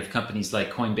back end of companies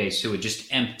like Coinbase, who would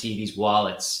just empty these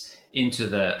wallets into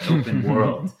the open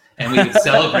world, and we would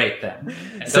celebrate them.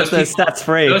 And so that's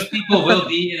free. Those people will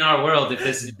be in our world if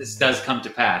this does come to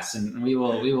pass, and we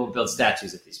will build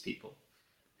statues of these people.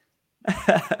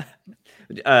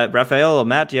 Raphael or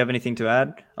Matt, do you have anything to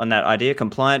add on that idea?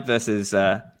 Compliant versus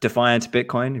defiant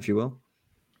Bitcoin, if you will.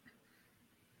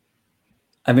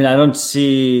 I mean, I don't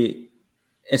see.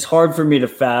 It's hard for me to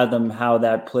fathom how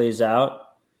that plays out.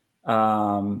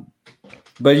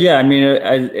 But yeah, I mean,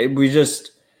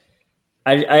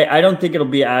 I don't think it'll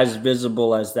be as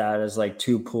visible as that, as like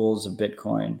two pools of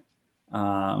Bitcoin.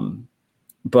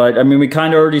 But I mean, we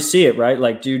kind of already see it, right?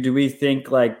 Like, do we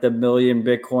think like the million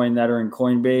Bitcoin that are in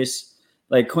Coinbase,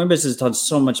 like Coinbase has done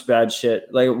so much bad shit.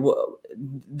 Like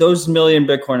those million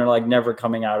Bitcoin are like never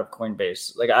coming out of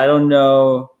Coinbase. Like, I don't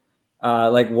know.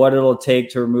 Like what it'll take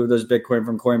to remove those Bitcoin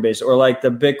from Coinbase, or like the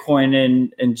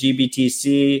Bitcoin in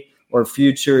GBTC or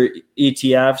future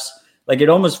ETFs. Like it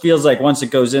almost feels like once it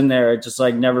goes in there, it just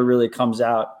like never really comes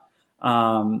out.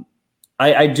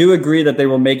 I do agree that they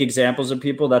will make examples of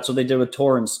people. That's what they did with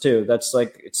torrents too. That's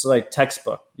like, it's like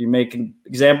textbook. You make an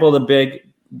example of the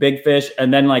big fish,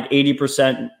 and then like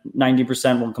 80%,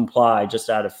 90% will comply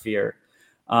just out of fear.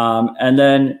 And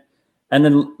then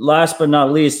last but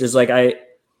not least is like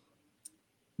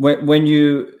when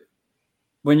you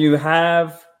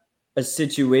have a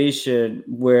situation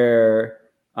where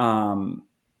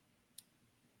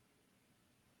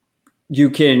you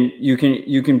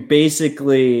can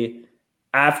basically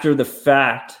after the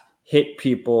fact hit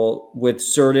people with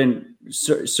certain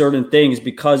things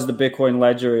because the Bitcoin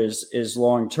ledger is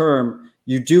long term,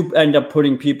 you do end up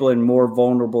putting people in more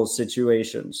vulnerable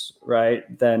situations,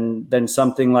 right? Than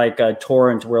something like a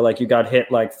torrent where like you got hit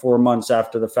like 4 months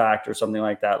after the fact or something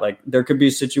like that. Like there could be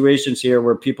situations here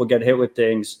where people get hit with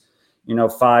things,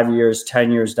 5 years,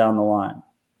 10 years down the line.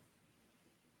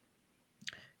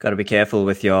 Got to be careful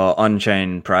with your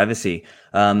on-chain privacy.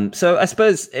 So I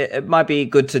suppose it might be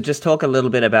good to just talk a little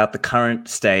bit about the current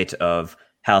state of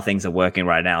how things are working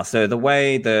right now. So the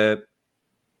way the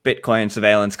Bitcoin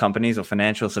surveillance companies or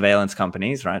financial surveillance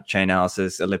companies, right,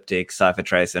 Chainalysis, Elliptic,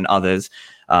 CipherTrace, and others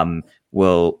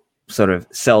will sort of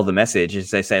sell the message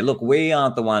is they say, look, we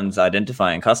aren't the ones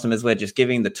identifying customers. We're just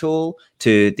giving the tool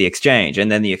to the exchange.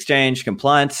 And then the exchange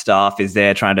compliance staff is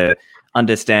there trying to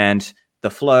understand the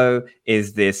flow.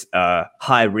 Is this a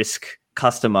high-risk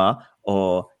customer,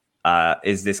 or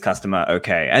is this customer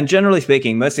okay? And generally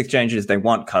speaking, most exchanges, they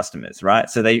want customers, right?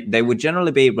 So they would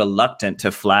generally be reluctant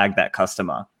to flag that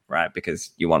customer, right?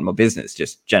 Because you want more business,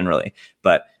 just generally.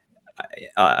 But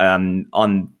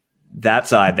on that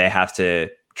side,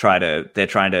 they're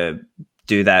trying to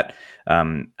do that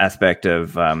aspect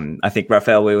of, I think,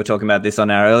 Raphael, we were talking about this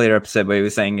on our earlier episode where we were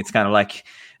saying it's kind of like,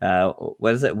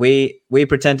 what is it? We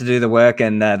pretend to do the work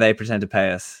and they pretend to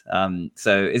pay us.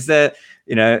 So is there,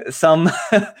 some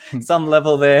some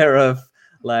level there of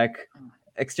like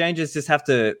exchanges just have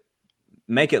to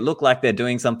make it look like they're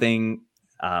doing something,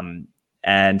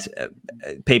 and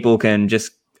people can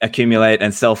just accumulate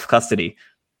and self-custody.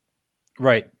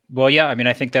 Right. Well, yeah, I mean,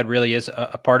 I think that really is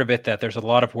a part of it, that there's a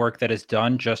lot of work that is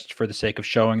done just for the sake of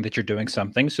showing that you're doing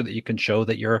something, so that you can show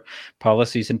that your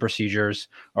policies and procedures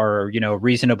are,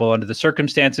 reasonable under the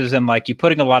circumstances, and like you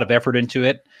putting a lot of effort into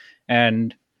it.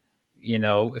 And,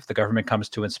 if the government comes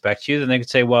to inspect you, then they could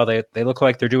say, well, they look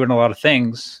like they're doing a lot of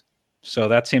things. So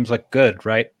that seems like good,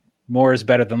 right? More is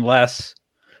better than less.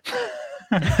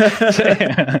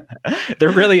 There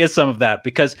really is some of that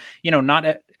because,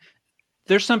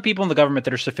 there's some people in the government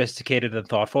that are sophisticated and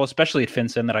thoughtful, especially at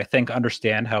FinCEN, that I think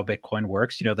understand how Bitcoin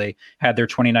works. They had their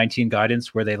 2019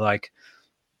 guidance where they like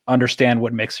understand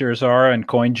what mixers are and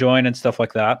CoinJoin and stuff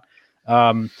like that.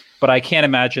 But I can't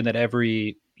imagine that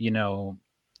every,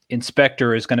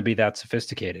 inspector is going to be that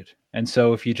sophisticated. And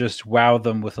so if you just wow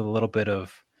them with a little bit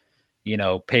of,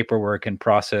 paperwork and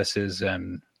processes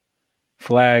and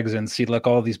flags and see like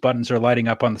all these buttons are lighting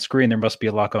up on the screen, there must be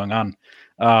a lot going on.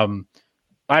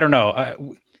 I don't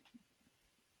know.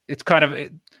 It's kind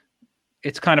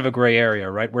of a gray area,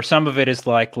 right? Where some of it is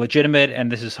like legitimate and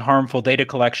this is harmful data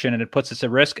collection and it puts us at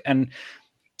risk. And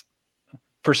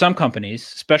for some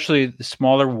companies, especially the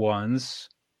smaller ones,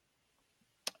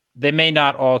 they may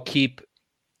not all keep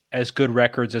as good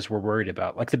records as we're worried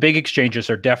about. Like the big exchanges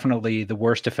are definitely the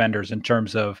worst offenders in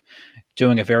terms of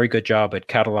doing a very good job at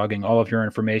cataloging all of your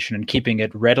information and keeping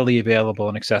it readily available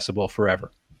and accessible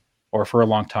forever. or for a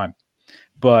long time.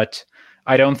 But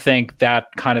I don't think that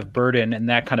kind of burden and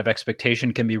that kind of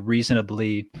expectation can be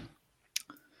reasonably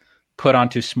put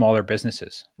onto smaller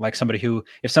businesses. Like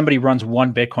if somebody runs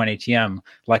one Bitcoin ATM,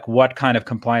 like what kind of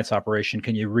compliance operation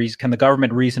can the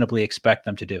government reasonably expect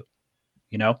them to do?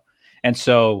 And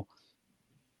so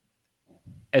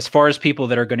as far as people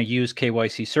that are going to use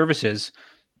KYC services,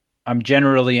 I'm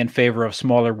generally in favor of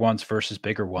smaller ones versus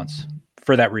bigger ones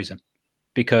for that reason,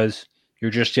 because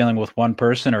you're just dealing with one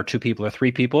person or two people or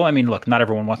three people. I mean, look, not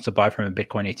everyone wants to buy from a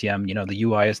Bitcoin ATM. The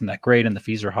UI isn't that great and the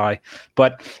fees are high.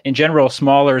 But in general,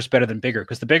 smaller is better than bigger,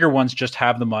 because the bigger ones just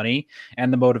have the money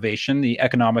and the motivation, the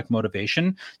economic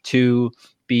motivation to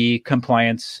be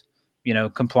compliance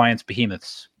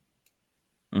behemoths.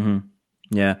 Mm-hmm.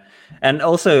 Yeah. And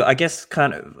also, I guess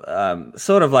kind of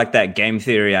sort of like that game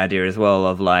theory idea as well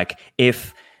of like,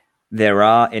 if there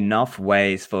are enough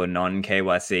ways for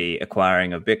non-KYC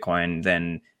acquiring of Bitcoin,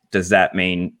 then does that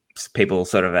mean people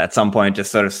sort of at some point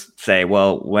just sort of say,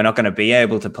 well, we're not going to be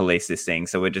able to police this thing,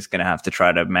 so we're just going to have to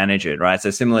try to manage it, right?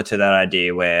 So similar to that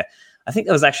idea where I think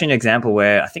there was actually an example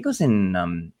where I think it was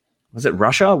in, was it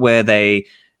Russia, where they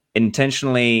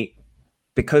intentionally,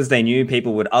 because they knew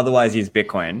people would otherwise use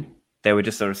Bitcoin, they would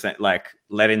just sort of like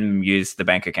letting them use the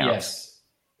bank account. Yes.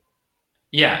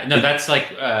 Yeah, no, that's like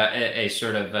a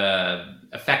sort of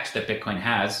effect that Bitcoin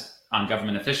has on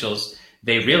government officials.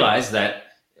 They realize that,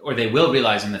 or they will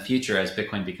realize in the future as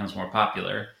Bitcoin becomes more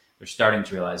popular, they're starting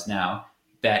to realize now,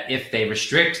 that if they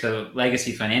restrict the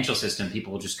legacy financial system,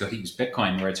 people will just go to use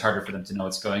Bitcoin where it's harder for them to know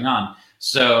what's going on.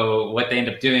 So what they end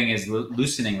up doing is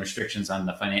loosening restrictions on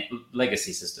the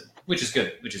legacy system, which is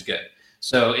good.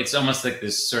 So it's almost like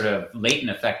this sort of latent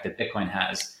effect that Bitcoin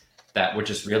has that we're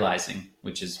just realizing,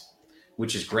 which is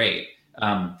great.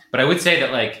 But I would say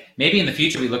that like maybe in the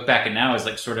future we look back at now as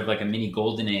like sort of like a mini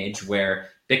golden age where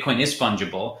Bitcoin is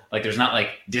fungible. Like there's not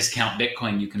like discount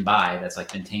Bitcoin you can buy that's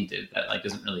like been tainted, that like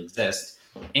doesn't really exist.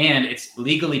 And it's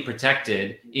legally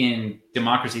protected in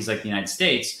democracies like the United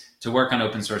States to work on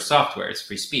open source software. It's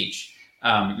free speech.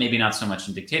 Maybe not so much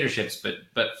in dictatorships,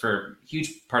 but for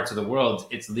huge parts of the world,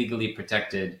 it's legally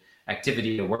protected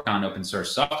activity to work on open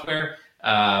source software.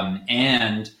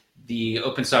 And the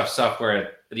open source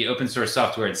software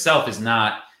itself is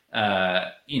not,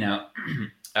 at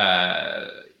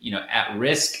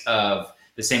risk of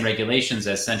the same regulations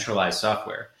as centralized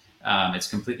software. It's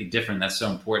completely different. That's so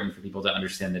important for people to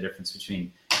understand the difference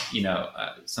between,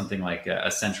 something like a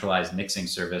centralized mixing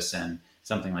service and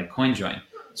something like CoinJoin.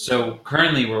 So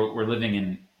currently we're living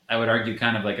in, I would argue,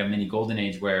 kind of like a mini golden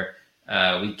age where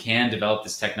we can develop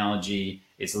this technology.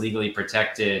 It's legally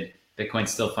protected.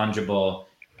 Bitcoin's still fungible.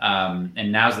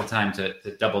 And now's the time to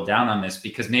double down on this,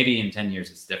 because maybe in 10 years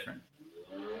it's different.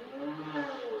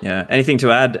 Yeah. Anything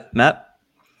to add, Matt?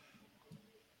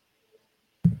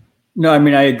 No, I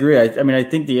mean, I agree. I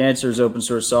think the answer is open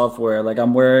source software. Like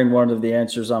I'm wearing one of the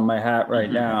answers on my hat right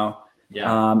now.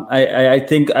 Yeah. I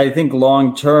think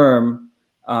long term,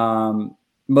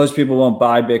 most people won't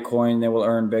buy Bitcoin. They will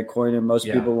earn Bitcoin, and most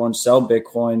people won't sell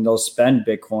Bitcoin. They'll spend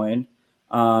Bitcoin.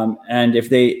 And if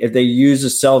they use a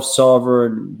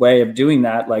self-sovereign way of doing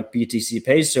that, like BTC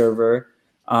Pay Server,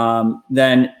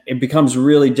 then it becomes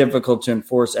really difficult to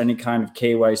enforce any kind of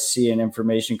KYC and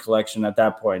information collection at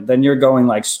that point. Then you're going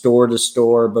like store to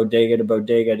store, bodega to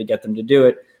bodega to get them to do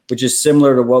it, which is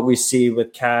similar to what we see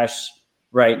with cash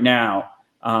right now,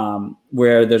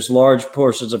 where there's large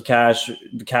portions of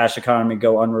the cash economy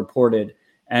go unreported.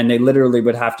 And they literally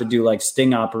would have to do like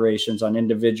sting operations on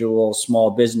individual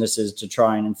small businesses to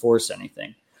try and enforce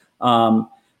anything.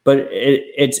 But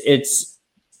it's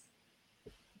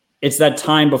that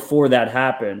time before that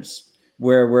happens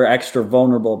where we're extra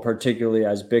vulnerable, particularly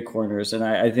as Bitcoiners. And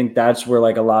I think that's where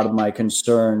like a lot of my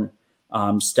concern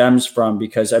stems from,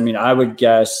 because I mean, I would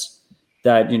guess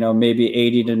that, maybe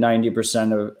 80 to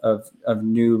 90% of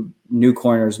new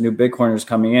coiners, new Bitcoiners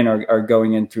coming in are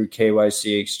going in through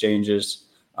KYC exchanges.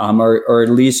 Or at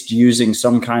least using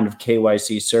some kind of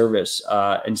KYC service.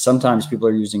 And sometimes people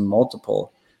are using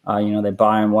multiple. They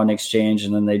buy on one exchange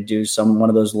and then they do one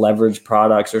of those leverage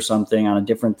products or something on a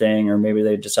different thing, or maybe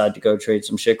they decide to go trade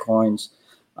some shit coins.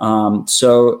 And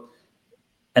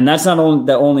that's not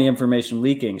the only information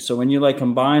leaking. So when you like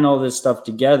combine all this stuff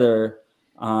together,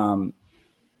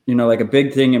 like a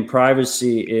big thing in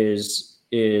privacy is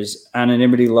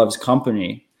anonymity loves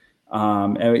company.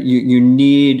 And you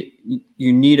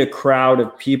need a crowd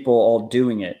of people all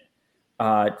doing it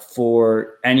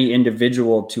for any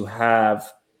individual to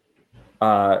have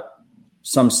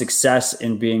some success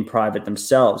in being private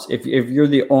themselves. If you're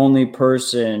the only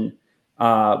person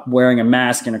wearing a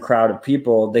mask in a crowd of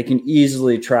people, they can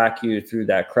easily track you through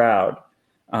that crowd.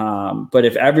 But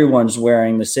if everyone's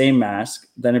wearing the same mask,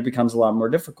 then it becomes a lot more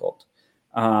difficult.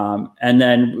 And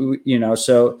then,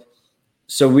 so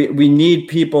we need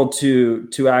people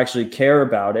to actually care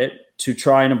about it, to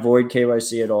try and avoid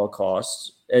KYC at all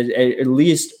costs, at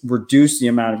least reduce the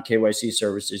amount of KYC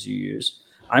services you use.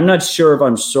 I'm not sure if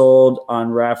I'm sold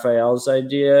on Raphael's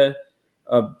idea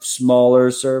of smaller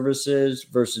services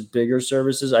versus bigger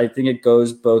services. I think it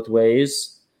goes both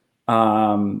ways.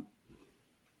 There's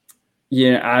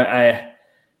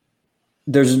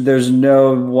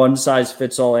no one size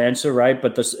fits all answer, right?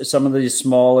 But some of these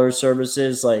smaller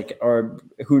services,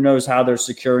 who knows how they're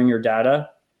securing your data.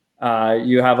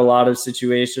 You have a lot of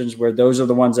situations where those are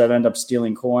the ones that end up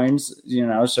stealing coins,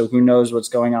 so who knows what's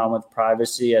going on with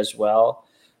privacy as well.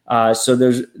 So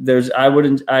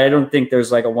I don't think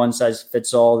there's like a one size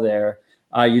fits all there.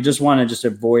 You just want to just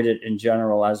avoid it in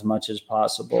general as much as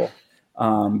possible.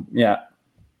 Yeah.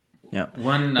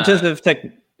 In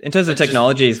terms of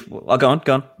technologies, go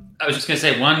on. I was just going to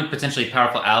say one potentially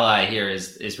powerful ally here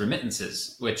is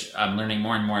remittances, which I'm learning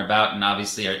more and more about, and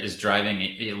obviously is driving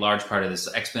a large part of this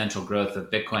exponential growth of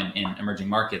Bitcoin in emerging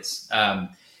markets.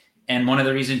 And one of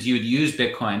the reasons you would use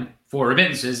Bitcoin for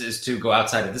remittances is to go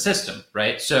outside of the system,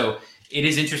 right? So it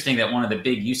is interesting that one of the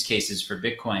big use cases for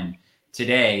Bitcoin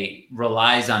today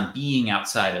relies on being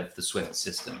outside of the SWIFT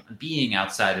system, being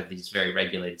outside of these very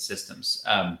regulated systems.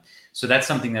 So that's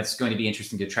something that's going to be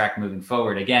interesting to track moving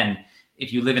forward. Again,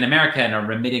 if you live in America and are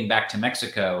remitting back to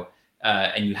Mexico,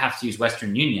 and you have to use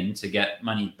Western Union to get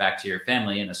money back to your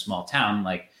family in a small town,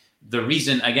 the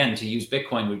reason, again, to use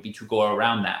Bitcoin would be to go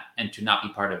around that and to not be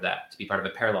part of that, to be part of a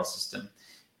parallel system.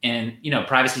 And,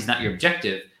 privacy is not your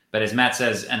objective, but as Matt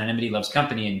says, anonymity loves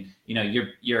company, and,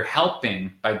 you're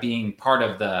helping by being part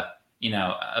of the,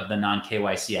 of the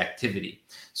non-KYC activity.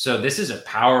 So this is a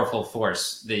powerful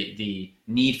force, the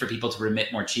need for people to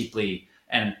remit more cheaply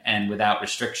and without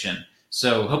restriction.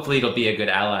 So hopefully it'll be a good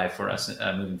ally for us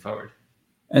moving forward.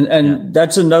 And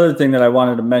that's another thing that I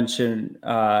wanted to mention,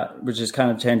 which is kind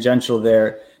of tangential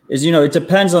there, is, it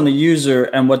depends on the user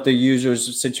and what the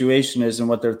user's situation is and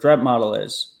what their threat model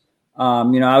is.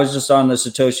 I was just on the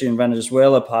Satoshi in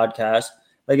Venezuela podcast.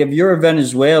 If you're a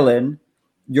Venezuelan,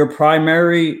 your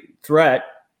primary threat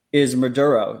is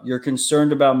Maduro. You're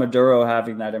concerned about Maduro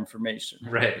having that information.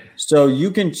 Right. So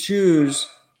you can choose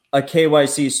a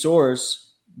KYC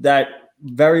source that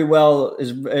very well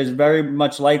is very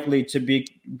much likely to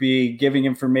be giving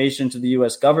information to the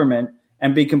US government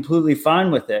and be completely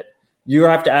fine with it. You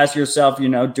have to ask yourself,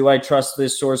 do I trust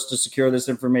this source to secure this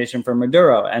information from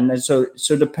Maduro? And then so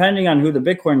depending on who the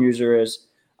Bitcoin user is,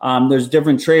 there's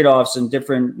different trade-offs and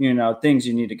different, things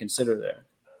you need to consider there.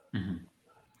 Mm-hmm.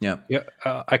 Yeah.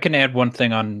 I can add one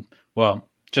thing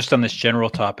just on this general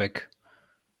topic,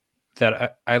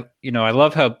 that I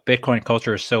love how Bitcoin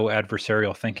culture is so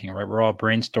adversarial thinking, right? We're all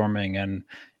brainstorming and,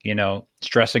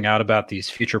 stressing out about these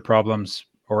future problems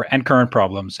and current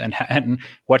problems and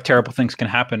what terrible things can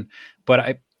happen. But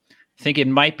I think it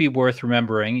might be worth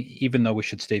remembering, even though we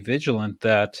should stay vigilant,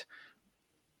 that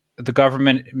the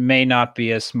government may not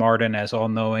be as smart and as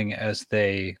all-knowing as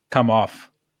they come off,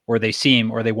 or they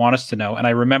seem, or they want us to know. And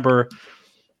I remember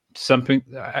something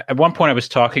at one point I was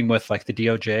talking with the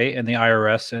DOJ and the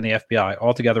IRS and the FBI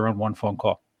all together on one phone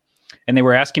call, and they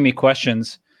were asking me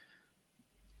questions,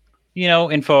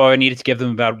 info I needed to give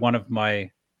them about one of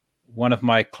my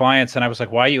clients. And I was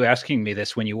like, why are you asking me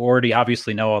this when you already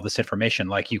obviously know all this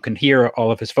information? You can hear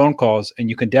all of his phone calls and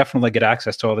you can definitely get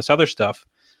access to all this other stuff.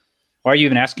 Why are you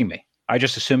even asking me? I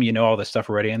just assume you know all this stuff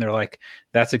already. And they're like,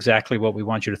 that's exactly what we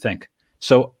want you to think.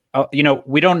 So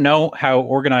we don't know how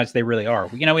organized they really are.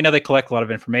 We know they collect a lot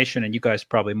of information, and you guys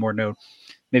probably know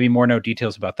more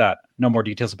details about that. No more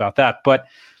details about that. But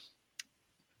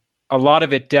a lot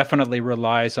of it definitely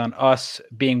relies on us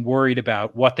being worried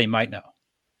about what they might know,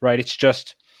 right? It's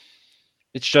just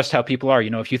how people are.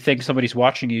 If you think somebody's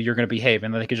watching you, you're going to behave,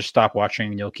 and then they can just stop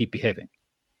watching and you'll keep behaving.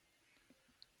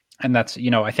 And that's,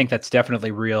 I think that's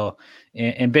definitely real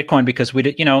in Bitcoin, because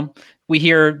we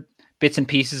hear bits and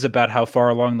pieces about how far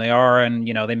along they are, and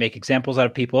they make examples out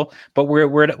of people, but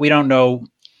we don't know,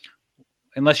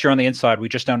 unless you're on the inside. We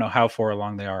just don't know how far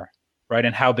along they are, right?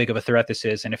 And how big of a threat this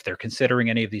is, and if they're considering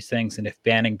any of these things, and if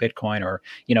banning Bitcoin or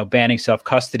banning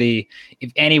self-custody,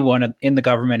 if anyone in the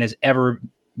government has ever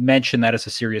mentioned that as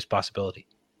a serious possibility.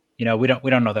 We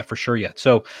don't know that for sure yet.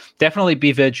 So definitely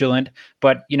be vigilant,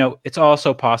 but it's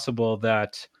also possible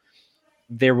that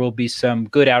there will be some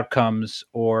good outcomes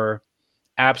or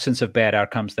absence of bad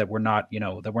outcomes that we're not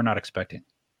expecting.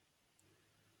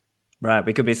 Right.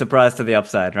 We could be surprised to the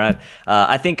upside, right?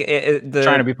 I think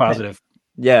Trying to be positive.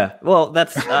 Yeah. Well,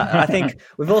 that's, I think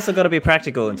we've also got to be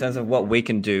practical in terms of what we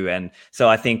can do. And so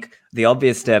I think the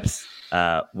obvious steps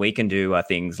we can do are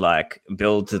things like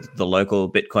build the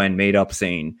local Bitcoin meetup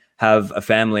scene, have a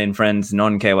family and friends,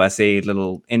 non-KYC,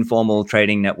 little informal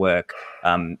trading network,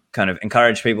 kind of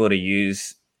encourage people to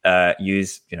use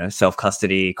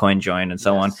self-custody, CoinJoin, and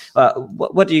so on.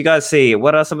 What do you guys see?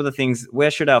 What are some of the things,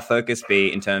 where should our focus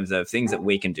be in terms of things that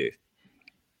we can do?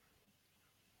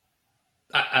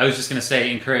 I was just going to say,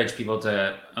 encourage people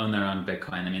to own their own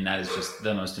Bitcoin. I mean, that is just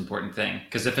the most important thing.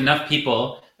 Because if enough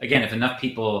people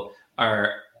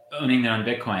are owning their own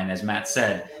Bitcoin, as Matt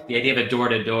said, the idea of a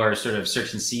door-to-door sort of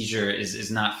search and seizure is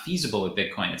not feasible with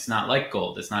Bitcoin. It's not like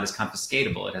gold. It's not as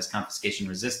confiscatable. It has confiscation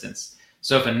resistance.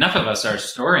 So if enough of us are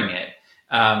storing it,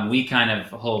 we kind of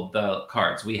hold the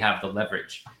cards. We have the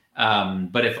leverage.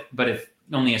 But if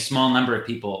only a small number of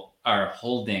people are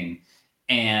holding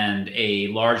and a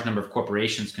large number of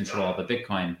corporations control the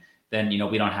Bitcoin, then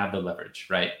we don't have the leverage,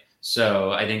 right?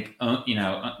 So I think not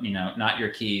your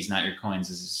keys, not your coins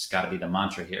has got to be the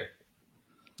mantra here.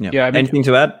 Yeah. I mean, anything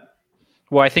to add?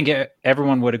 Well, I think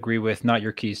everyone would agree with not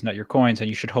your keys, not your coins, and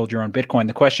you should hold your own Bitcoin.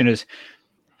 The question is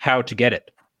how to get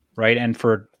it, right? And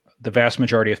for the vast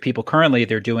majority of people currently,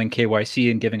 they're doing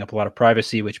KYC and giving up a lot of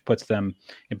privacy, which puts them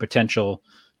in potential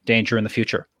danger in the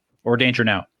future or danger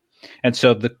now. And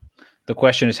so the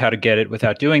question is how to get it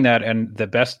without doing that. And the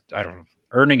best,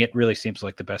 earning it really seems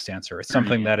like the best answer. It's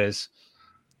something that it's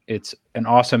an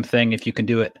awesome thing if you can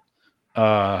do it.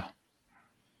 Yeah.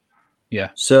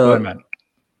 So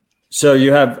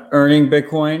you have earning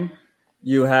Bitcoin,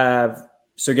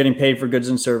 so getting paid for goods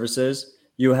and services.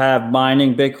 You have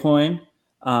mining Bitcoin,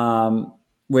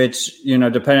 which,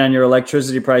 depending on your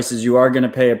electricity prices, you are going to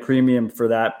pay a premium for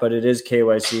that, but it is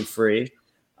KYC free.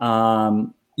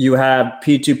 You have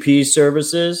P2P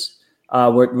services,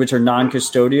 which are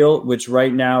non-custodial, which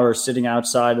right now are sitting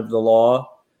outside of the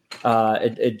law.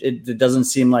 It doesn't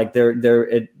seem like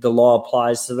the law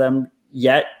applies to them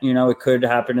yet. It could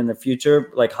happen in the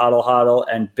future, like HODL HODL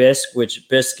and BISC, which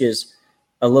BISC is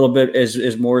a little bit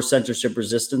is more censorship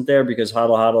resistant there because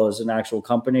HODL HODL is an actual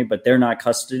company, but they're not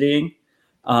custodying.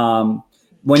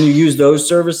 When you use those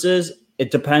services, it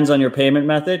depends on your payment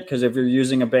method, because if you're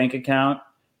using a bank account,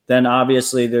 then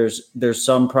obviously there's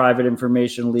some private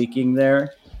information leaking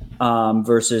there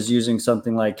versus using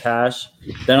something like cash.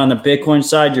 Then on the Bitcoin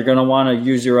side, you're going to want to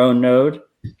use your own node.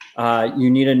 You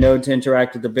need a node to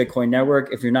interact with the Bitcoin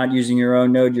network. If you're not using your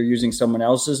own node, you're using someone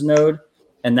else's node,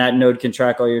 and that node can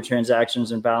track all your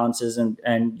transactions and balances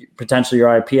and potentially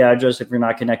your IP address if you're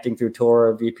not connecting through Tor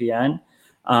or VPN.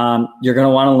 You're going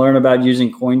to want to learn about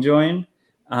using CoinJoin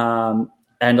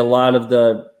and a lot of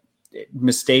the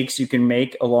mistakes you can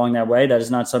make along that way. That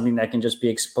is not something that can just be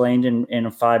explained in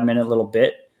a 5-minute little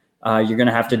bit. You're going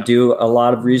to have to do a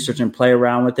lot of research and play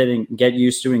around with it and get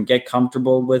used to and get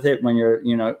comfortable with it when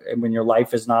when your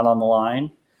life is not on the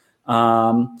line.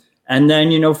 And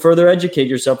then, further educate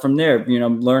yourself from there,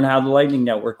 learn how the Lightning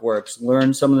Network works,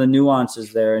 learn some of the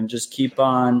nuances there, and just keep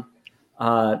on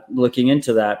looking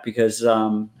into that because,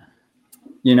 some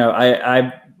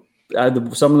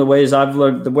of the ways I've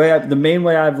learned, the main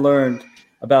way I've learned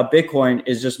about Bitcoin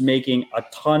is just making a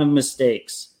ton of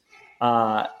mistakes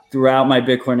throughout my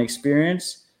Bitcoin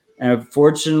experience. And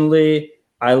fortunately,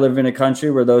 I live in a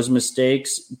country where those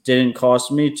mistakes didn't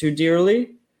cost me too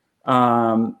dearly.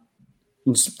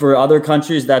 For other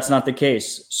countries, that's not the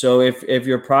case. So if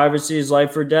your privacy is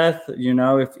life or death,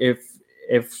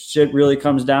 if shit really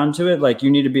comes down to it, like,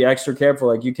 you need to be extra careful.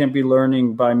 Like, you can't be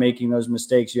learning by making those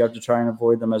mistakes. You have to try and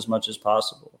avoid them as much as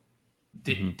possible.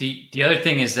 The other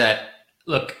thing is that,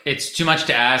 look, it's too much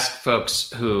to ask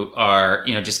folks who are,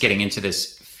 just getting into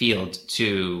this field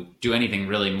to do anything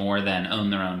really more than own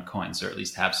their own coins, or at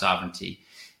least have sovereignty.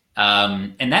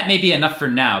 And that may be enough for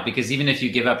now, because even if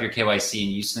you give up your KYC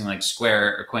and use something like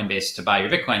Square or Coinbase to buy your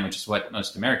Bitcoin, which is what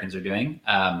most Americans are doing,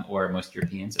 or most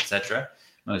Europeans, etc.,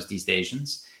 most East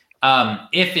Asians.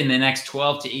 If in the next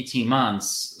 12 to 18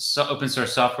 months, open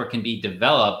source software can be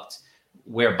developed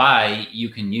whereby you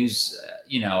can use,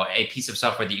 a piece of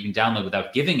software that you can download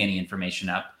without giving any information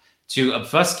up to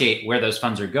obfuscate where those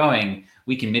funds are going,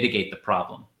 we can mitigate the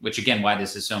problem, which again, why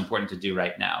this is so important to do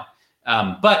right now.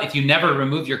 But if you never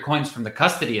remove your coins from the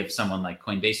custody of someone like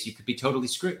Coinbase, you could be totally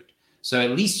screwed. So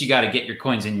at least you got to get your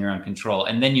coins in your own control,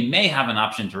 and then you may have an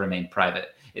option to remain private.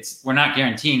 We're not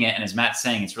guaranteeing it. And as Matt's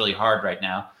saying, it's really hard right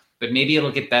now, but maybe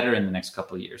it'll get better in the next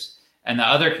couple of years. And the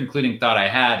other concluding thought I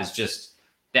had is just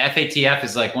the FATF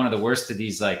is like one of the worst of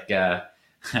these, like,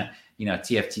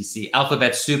 TFTC,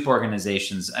 alphabet soup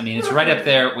organizations. I mean, it's right up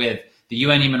there with the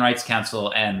UN Human Rights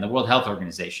Council, and the World Health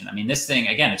Organization. I mean, this thing,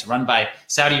 again, it's run by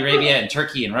Saudi Arabia and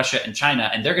Turkey and Russia and China,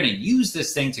 and they're going to use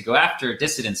this thing to go after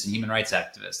dissidents and human rights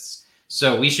activists.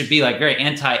 So we should be like very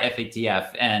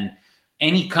anti-FATF, and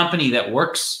any company that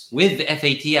works with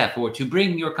FATF or to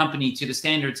bring your company to the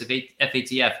standards of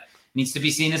FATF needs to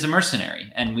be seen as a mercenary.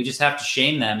 And we just have to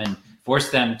shame them and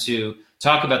force them to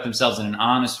talk about themselves in an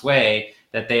honest way,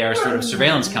 that they are sort of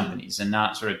surveillance companies and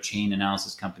not sort of chain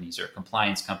analysis companies or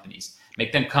compliance companies.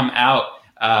 Make them come out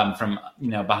from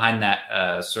behind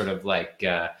that sort of like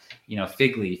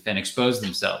fig leaf and expose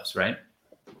themselves, right?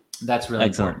 That's really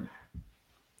important.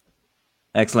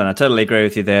 Excellent. I totally agree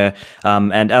with you there.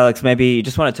 And Alex, maybe you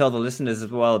just want to tell the listeners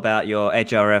as well about your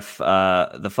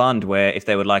HRF, the fund, where if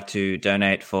they would like to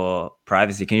donate for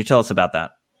privacy. Can you tell us about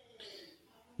that?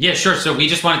 Yeah, sure. So we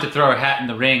just wanted to throw our hat in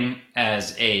the ring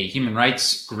as a human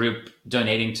rights group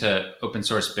donating to open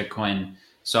source Bitcoin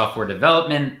software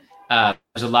development.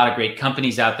 There's a lot of great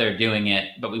companies out there doing it,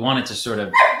 but we wanted to sort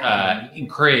of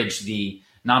encourage the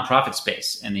nonprofit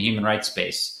space and the human rights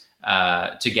space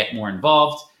to get more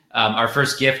involved. Our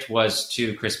first gift was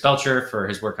to Chris Belcher for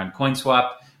his work on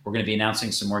CoinSwap. We're going to be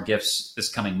announcing some more gifts this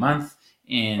coming month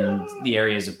in the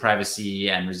areas of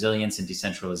privacy and resilience and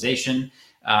decentralization.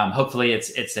 Hopefully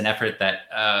it's an effort that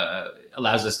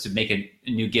allows us to make a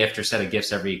new gift or set of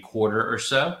gifts every quarter or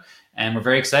so. And we're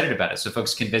very excited about it. So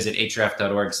folks can visit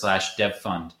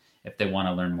href.org/devfund if they want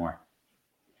to learn more.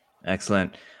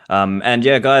 Excellent. And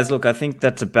yeah, guys, look, I think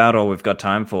that's about all we've got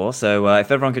time for. So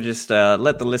if everyone could just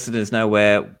let the listeners know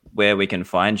where we can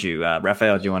find you.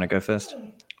 Raphael, do you want to go first?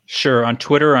 Sure. On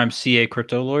Twitter, I'm CA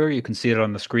Crypto Lawyer. You can see it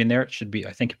on the screen there. It should be,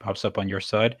 I think it pops up on your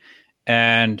side.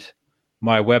 And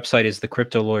my website is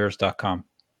thecryptolawyers.com.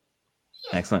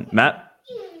 Excellent. Matt?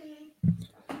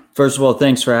 First of all,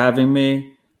 thanks for having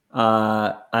me.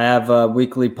 I have a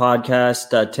weekly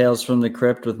podcast, Tales from the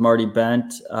Crypt with Marty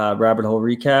Bent, Rabbit Hole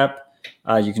Recap.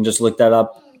 You can just look that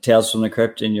up, Tales from the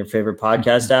Crypt, in your favorite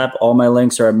podcast app. All my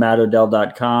links are at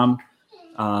mattodell.com.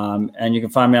 And you can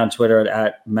find me on Twitter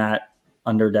at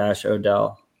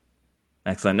Matt_Odell.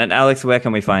 Excellent. And Alex, where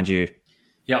can we find you?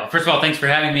 Yeah, first of all, thanks for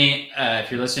having me.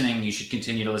 If you're listening, you should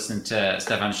continue to listen to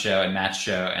Stefan's show and Matt's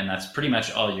show. And that's pretty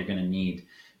much all you're going to need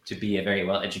to be a very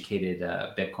well-educated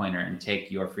Bitcoiner and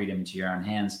take your freedom into your own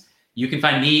hands. You can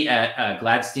find me at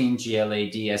Gladstein,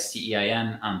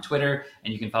 Gladstein, on Twitter.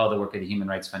 And you can follow the work of the Human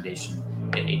Rights Foundation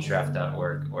at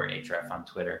href.org or href on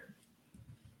Twitter.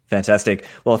 Fantastic.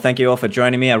 Well, thank you all for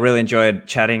joining me. I really enjoyed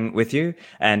chatting with you.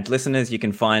 And listeners, you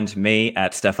can find me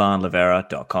at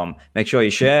stefanlivera.com. Make sure you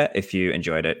share if you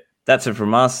enjoyed it. That's it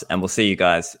from us, and we'll see you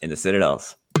guys in the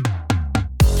Citadels.